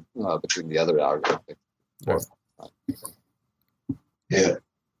between the other architecture. Yeah,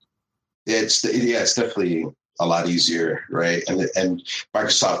 it's definitely a lot easier, right? And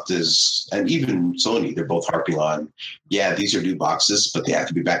Microsoft is, and even Sony, they're both harping on, these are new boxes, but they have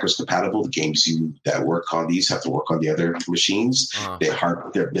to be backwards compatible. The games that work on these have to work on the other machines. They've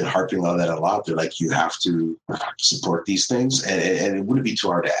been harping on that a lot. They're like, you have to support these things, and it wouldn't be too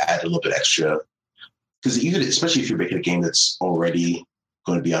hard to add a little bit extra, because especially if you're making a game that's already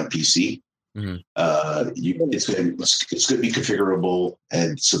going to be on PC, It's going to be configurable,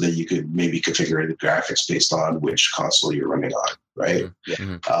 and so that you could maybe configure the graphics based on which console you're running on, right?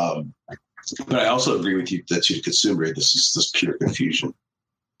 But I also agree with you that to the consumer, this is just pure confusion.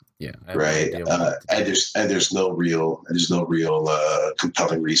 Yeah, right. And there's no real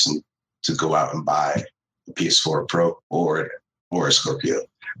compelling reason to go out and buy a PS4 Pro or a Scorpio.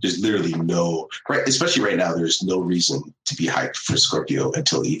 There's literally no, right, especially right now, there's no reason to be hyped for Scorpio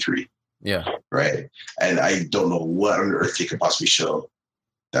until E3. Yeah. Right. And I don't know what on earth they could possibly show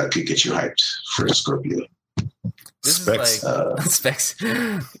that could get you hyped for a Scorpio. This Specs. Is like Specs.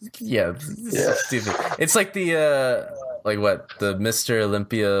 Yeah. So stupid. It's like the the Mr.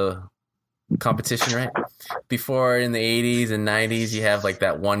 Olympia competition, right? Before in the 80s and 90s, you have like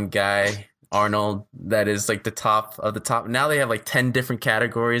that one guy, Arnold, that is like the top of the top. Now they have like 10 different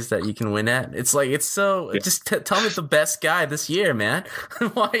categories that you can win at. It's like, it's so, just tell me the best guy this year, man.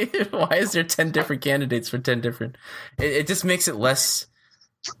 Why is there 10 different candidates for 10 different, it just makes it less,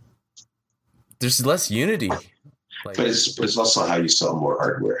 there's less unity. Like, but it's also how you sell more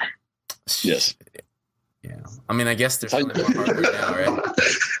hardware. Yes. Yeah. I mean, I guess they're selling more hardware now, right?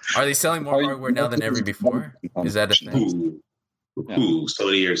 Are they selling more hardware now than ever before? Is that a thing?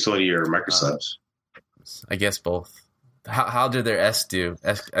 Sony or Microsoft? I guess both. How did their S do?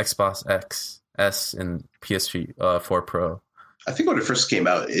 Xbox X, S, and PS4 Pro? I think when it first came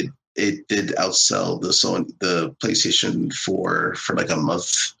out, it did outsell the PlayStation 4 for like a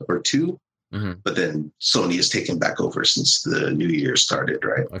month or two. Mm-hmm. But then Sony has taken back over since the new year started,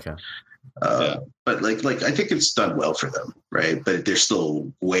 right? Okay. But like I think it's done well for them, right? But they're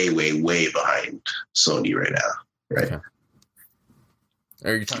still way, way, way behind Sony right now, right? Okay.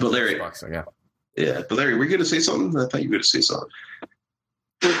 Are you talking about Larry, Xbox? Yeah. Yeah, but Larry, were you going to say something? I thought you were going to say something.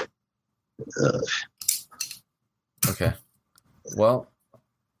 Okay. Well,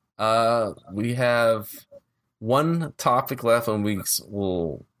 we have one topic left, and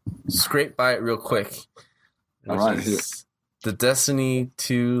we'll scrape by it real quick. Which is the Destiny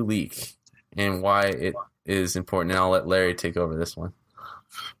 2 leak and why it is important. And I'll let Larry take over this one.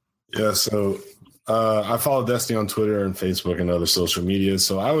 Yeah, so I follow Destiny on Twitter and Facebook and other social media.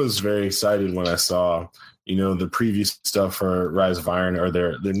 So I was very excited when I saw, the previous stuff for Rise of Iron or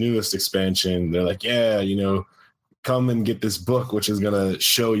their newest expansion. They're like, yeah, come and get this book, which is going to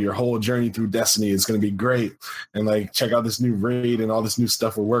show your whole journey through Destiny. It's going to be great. And like, check out this new raid and all this new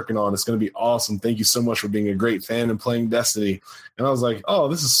stuff we're working on. It's going to be awesome. Thank you so much for being a great fan and playing Destiny. And I was like, oh,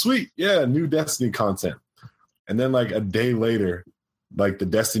 this is sweet. Yeah. New Destiny content. And then like a day later, like the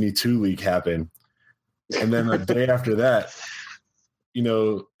Destiny 2 leak happened. And then a day after that,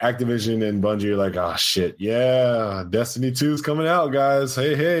 Activision and Bungie are like, oh, shit, yeah, Destiny 2 is coming out, guys.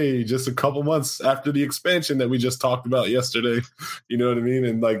 Hey, just a couple months after the expansion that we just talked about yesterday. You know what I mean?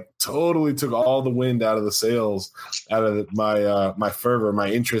 And, like, totally took all the wind out of the sails, out of my fervor, my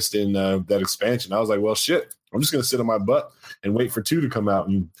interest in that expansion. I was like, well, shit, I'm just going to sit on my butt and wait for 2 to come out.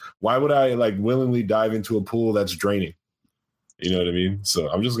 And why would I, like, willingly dive into a pool that's draining? You know what I mean? So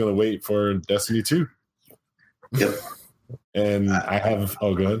I'm just going to wait for Destiny 2. Yep. And I have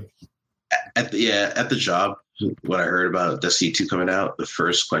go ahead. At the job, when I heard about Destiny 2 coming out, the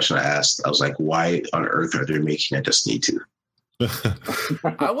first question I asked, I was like, why on earth are they making a Destiny 2?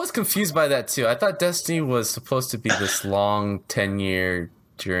 I was confused by that too. I thought Destiny was supposed to be this long 10-year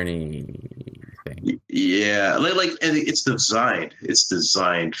journey thing. Yeah, like and it's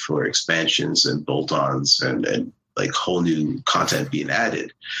designed for expansions and bolt-ons and like whole new content being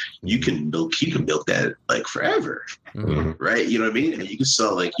added. You can milk that like forever, right? You know what I mean? And you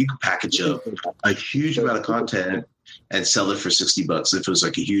can package up a huge amount of content and sell it for $60 if it was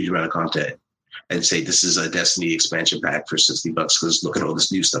like a huge amount of content, and say this is a Destiny expansion pack for $60 because look at all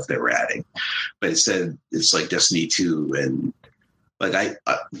this new stuff that we're adding. But instead, it's like Destiny 2, and like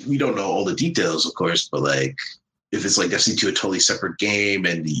we don't know all the details, of course, but like, if it's like Destiny 2, a totally separate game,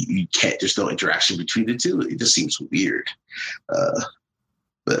 and you can't, there's no interaction between the two, it just seems weird.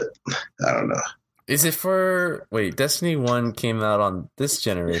 But I don't know. Is it Destiny 1 came out on this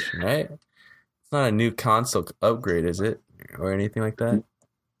generation, right? It's not a new console upgrade, is it? Or anything like that?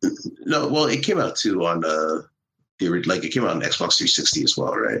 No, well, it came out too on it came out on Xbox 360 as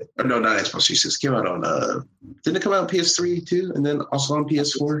well, right? Or no, not Xbox 360. It came out on didn't it come out on PS3 too, and then also on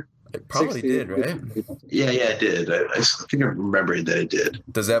PS4? It probably 60, did, right? Yeah, it did. I think I remember that it did.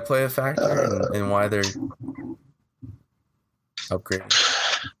 Does that play a factor in why they're upgrading?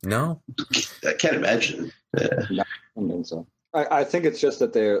 No, I can't imagine. No, I don't think so. I think it's just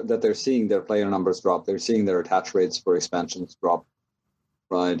that they're seeing their player numbers drop. They're seeing their attach rates for expansions drop,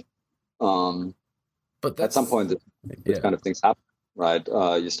 right? But at some point, this kind of things happen. right?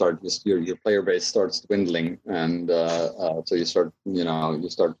 Your player base starts dwindling, and so you start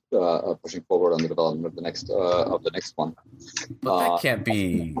pushing forward on the development of the next one. But that can't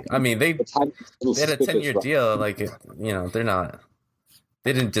be. I mean, they had a 10-year deal. Like, they're not.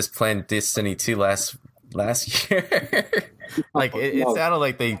 They didn't just plan Destiny 2 last year. Like it sounded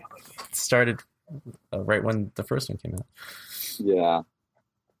like they started right when the first one came out. Yeah.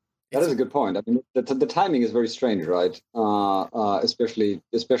 That is a good point. I mean, the timing is very strange, right? Especially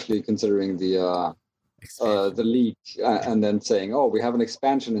considering the leak, and then saying, "Oh, we have an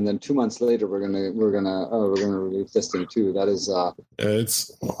expansion," and then 2 months later we're gonna release Destiny 2. That is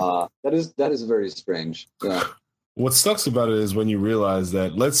very strange. Yeah. What sucks about it is when you realize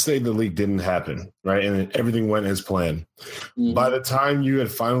that, let's say the leak didn't happen, right, and everything went as planned. Mm-hmm. By the time you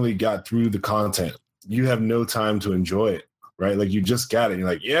had finally got through the content, you have no time to enjoy it. Right, like you just got it. You're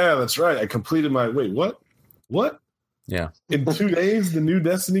like, yeah, that's right. I completed my. Wait, what? Yeah. In 2 days, the new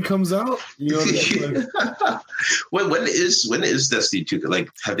Destiny comes out. You know what I mean? when is Destiny 2?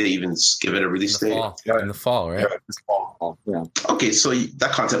 Like, have they even given a release date? In the fall, right? Yeah, this fall. Yeah. Okay, so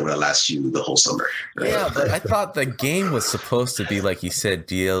that content would last you the whole summer. Right? Yeah, but I thought the game was supposed to be, like you said,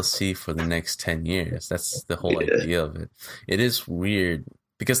 DLC for the next 10 years. That's the whole idea of it. It is weird.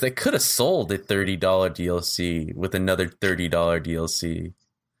 Because they could have sold a $30 DLC with another $30 DLC.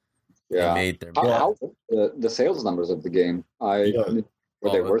 Yeah, made their the sales numbers of the game. Were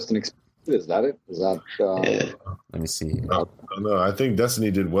they worse than expected? Is that it? Is that? Let me see. No, I think Destiny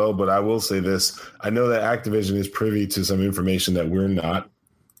did well, but I will say this: I know that Activision is privy to some information that we're not.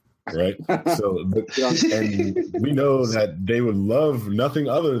 Right, so and we know that they would love nothing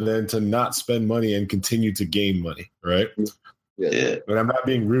other than to not spend money and continue to gain money. Right. Yeah, but I'm not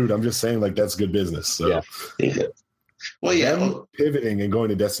being rude. I'm just saying, like, that's good business. So, yeah. Well, yeah, pivoting and going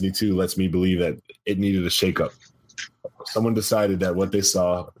to Destiny 2 lets me believe that it needed a shakeup. Someone decided that what they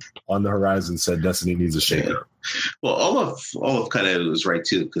saw on the horizon said Destiny needs a shakeup. Well, all of kind of was right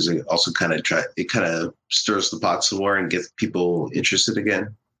too, because it also kind of stirs the pot some more and gets people interested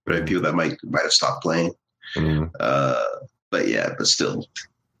again. Right, people that might have stopped playing. Mm-hmm. But still.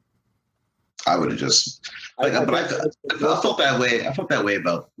 I would have just, I felt that way. I felt that way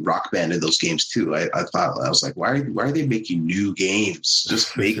about Rock Band in those games too. I was like, why are they making new games?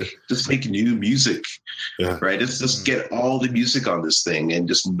 Just make new music, right? Just get all the music on this thing and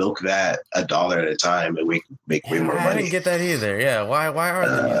just milk that $1 at a time and make way more money. I didn't get that either. Yeah, why are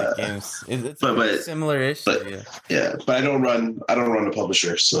the music games? It's a similar issue. But I don't run a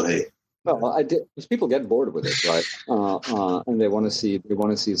publisher, so hey. Well, I did, because people get bored with it, right? And they want to see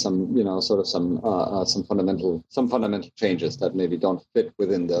some fundamental changes that maybe don't fit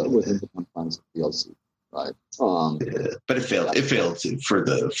within the confines of DLC, right? But it failed. It failed for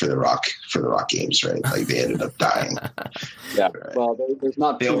the rock games, right? Like they ended up dying. Yeah. Right. Well, there's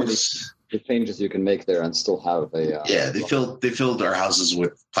not too many changes you can make there and still have a. They filled our houses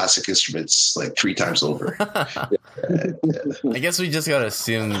with plastic instruments like 3 times over. I guess we just gotta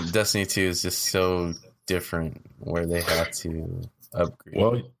assume Destiny 2 is just so different where they have to upgrade.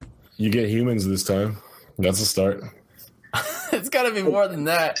 Well, you get humans this time. That's a start. It's gotta be more than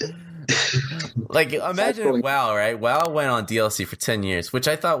that. Like, imagine WoW, right? WoW went on DLC for 10 years, which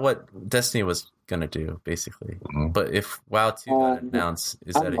I thought what Destiny was gonna do, basically. Mm-hmm. But if WoW 2 got announced,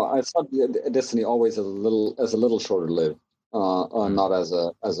 is that? I thought Destiny always as a little shorter lived. Not as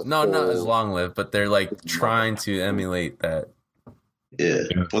a not as long lived, but they're like trying to emulate that. Yeah.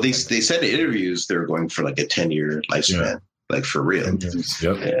 Well, they said in interviews they were going for like a 10-year lifespan, like for real.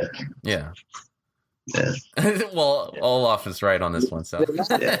 Yep. Yeah. Well, Olaf is right on this one. So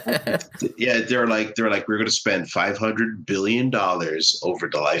they're like we're going to spend $500 billion over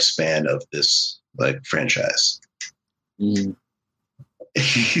the lifespan of this like franchise, and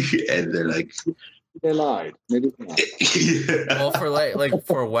they're like. They lied. Maybe not. Well,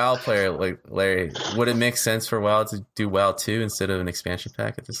 for a WoW player like Larry, would it make sense for WoW to do WoW 2 instead of an expansion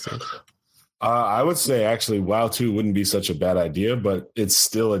pack at this stage? I would say actually WoW 2 wouldn't be such a bad idea, but it's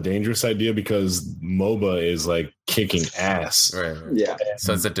still a dangerous idea because MOBA is like kicking ass. Right. Yeah.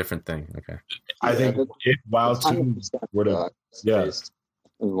 So it's a different thing. Okay. I think if WoW 2 would have,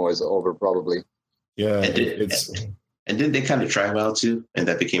 was over probably. Yeah. And didn't they kind of try WoW 2 and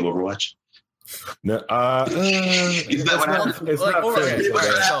that became Overwatch? No, is that what happened? It's not fair.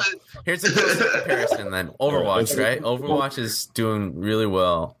 So here's a comparison then. Overwatch, right? Overwatch is doing really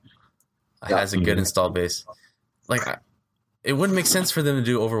well. Has a good install base. Like, it wouldn't make sense for them to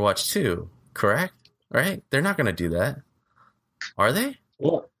do Overwatch 2, correct? Right? They're not going to do that. Are they?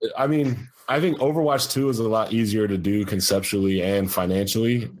 Well, I mean, I think Overwatch 2 is a lot easier to do conceptually and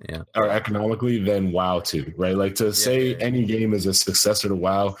financially or economically than WoW 2, right? Like to say any game is a successor to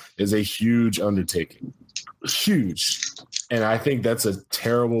WoW is a huge undertaking. Huge. And I think that's a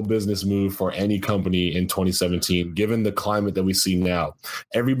terrible business move for any company in 2017, given the climate that we see now.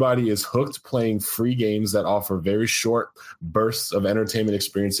 Everybody is hooked playing free games that offer very short bursts of entertainment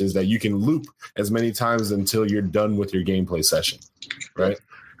experiences that you can loop as many times until you're done with your gameplay session, right?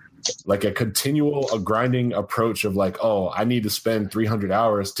 Like a continual grinding approach of like, oh, I need to spend 300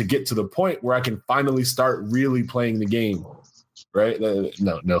 hours to get to the point where I can finally start really playing the game, right?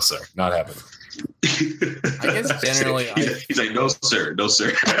 No, sir, not happening. I guess generally, he's like, no, sir.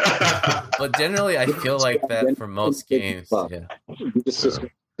 But generally, I feel like that for most games. Yeah. This is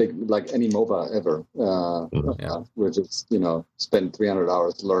like any MOBA ever, which is spend 300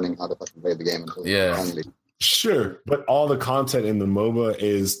 hours learning how to fucking play the game until finally. Sure, but all the content in the MOBA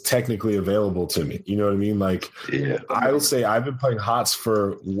is technically available to me. You know what I mean? Like, I will say I've been playing HOTS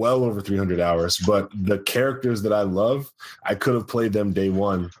for well over 300 hours, but the characters that I love, I could have played them day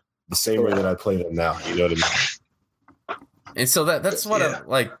one the same way that I play them now. You know what I mean? And so that's what I'm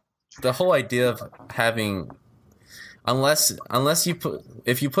like. The whole idea of having, unless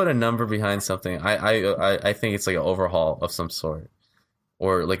if you put a number behind something, I think it's like an overhaul of some sort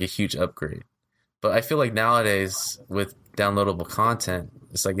or like a huge upgrade. But I feel like nowadays with downloadable content,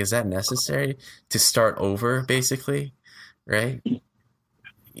 it's like, is that necessary to start over, basically, right?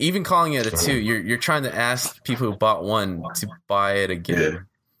 Even calling it a 2, you're trying to ask people who bought 1 to buy it again.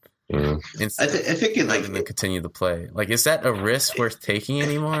 I think it like continue to play. Like, is that a risk worth taking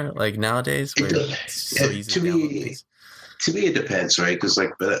anymore? Like nowadays, where it's so easy to download things? To me, it depends, right? Because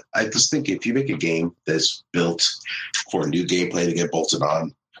but I just think if you make a game that's built for new gameplay to get bolted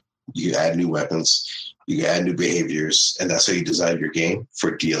on, you can add new weapons, you can add new behaviors, and that's how you design your game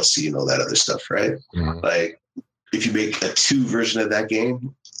for DLC and all that other stuff, right? Mm-hmm. Like, if you make a 2 version of that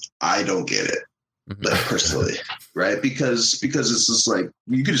game, I don't get it, like, personally, right? Because it's just like,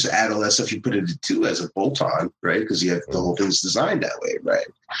 you could just add all that stuff you put into 2 as a bolt-on, right? Because you have the whole thing's designed that way, right?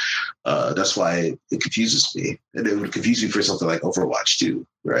 That's why it confuses me. And it would confuse me for something like Overwatch 2,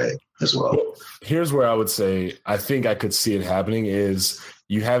 right? As well. Here's where I would say, I think I could see it happening is,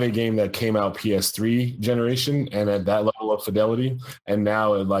 you have a game that came out PS3 generation and at that level of fidelity, and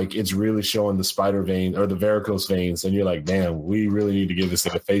now it's really showing the spider vein or the varicose veins, and you're like, damn, we really need to give this a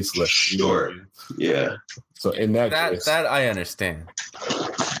facelift. Sure. Yeah. So in that case, that I understand.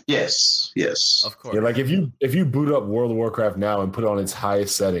 Yes. Of course. Yeah, like if you boot up World of Warcraft now and put it on its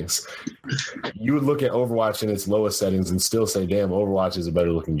highest settings, you would look at Overwatch in its lowest settings and still say, damn, Overwatch is a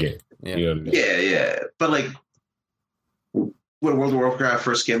better looking game. Yeah. You know what I mean? Yeah. But like, when World of Warcraft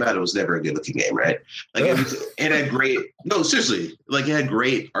first came out, it was never a good looking game, right? Like it had great, no, seriously, like it had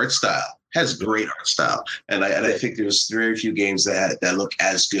great art style, has great art style. And I think there's very few games that look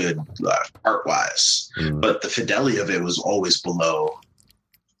as good art wise, but the fidelity of it was always below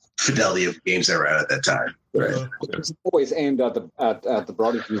fidelity of games that were out at that time. Right. It's always aimed at the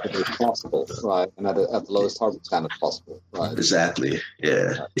broadest user base possible, right? And at the lowest hardware standard possible, right? Exactly.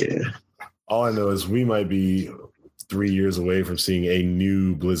 Yeah. All I know is we might be 3 years away from seeing a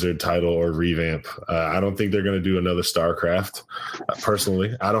new Blizzard title or revamp. I don't think they're going to do another StarCraft.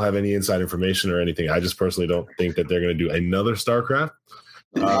 Personally, I don't have any inside information or anything. I just personally don't think that they're going to do another StarCraft.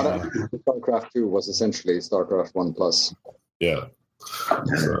 StarCraft 2 was essentially StarCraft 1 Plus. Yeah.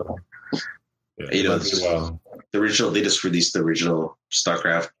 So, the original, they just released the original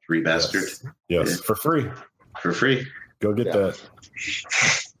StarCraft remastered. Yes. For free. Go get that.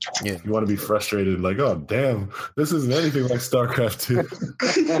 Yeah. You want to be frustrated, like, oh, damn, this isn't anything like StarCraft 2.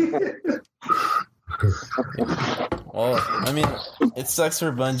 Well, I mean, it sucks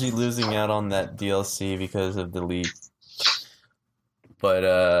for Bungie losing out on that DLC because of the leak. But,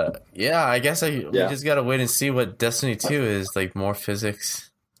 I guess we just got to wait and see what Destiny 2 is, like, more physics.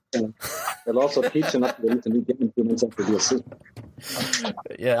 They'll also teach enough to new game improvements after DLC.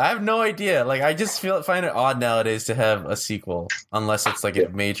 Yeah, I have no idea. Like, I just find it odd nowadays to have a sequel, unless it's like a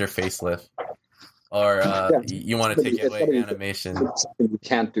major facelift, or you want to take away animation. It's something you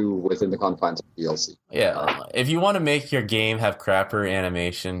can't do within the confines of DLC. Yeah, if you want to make your game have crapper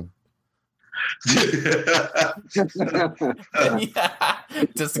animation.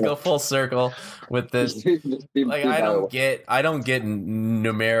 Just to go full circle with this, like I don't get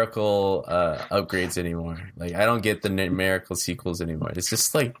numerical upgrades anymore. Like I don't get the numerical sequels anymore. It's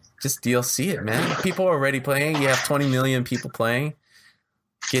just DLC it, man. People are already playing. You have 20 million people playing.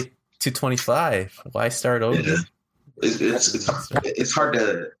 Get to 25. Why start over? It's hard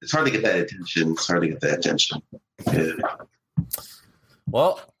to get that attention. It's hard to get that attention. Yeah.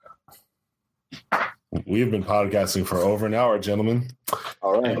 Well, we have been podcasting for over an hour, gentlemen.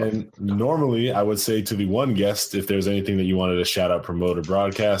 All right. And normally I would say to the one guest, if there's anything that you wanted to shout out, promote, or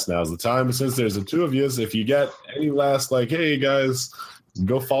broadcast, now's the time. But since there's the two of you, if you get any last, like, hey, guys,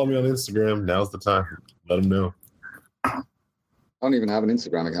 go follow me on Instagram, now's the time. Let them know. I don't even have an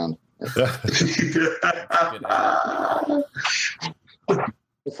Instagram account.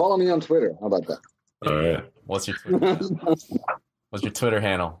 Follow me on Twitter. How about that? All right. What's your Twitter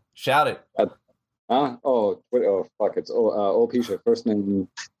handle? Shout it. Oh, fuck. It's Opisha. First name,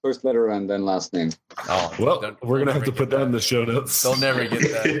 first letter, and then last name. Oh, well, we're going to have to put that in the show notes. They'll never get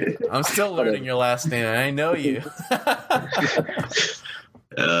that. I'm still learning your last name. I know you.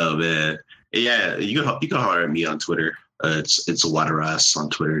 Oh, man. Yeah, you can holler at me on Twitter. It's Wadaras on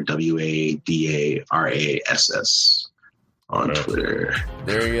Twitter. WADARASS on Twitter.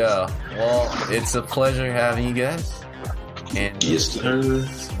 There you go. Well, it's a pleasure having you guys. And yes, sir.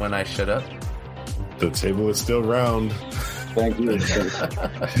 When I shut up. The table is still round. Thank you.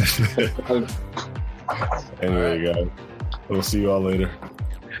 Anyway, guys, we'll see you all later.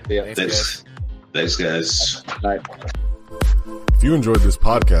 Yeah. Thanks, guys. Bye. If you enjoyed this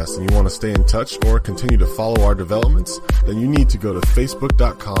podcast and you want to stay in touch or continue to follow our developments, then you need to go to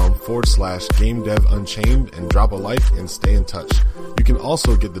facebook.com/GameDevUnchained and drop a like and stay in touch. You can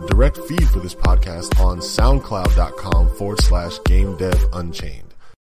also get the direct feed for this podcast on soundcloud.com/GameDevUnchained.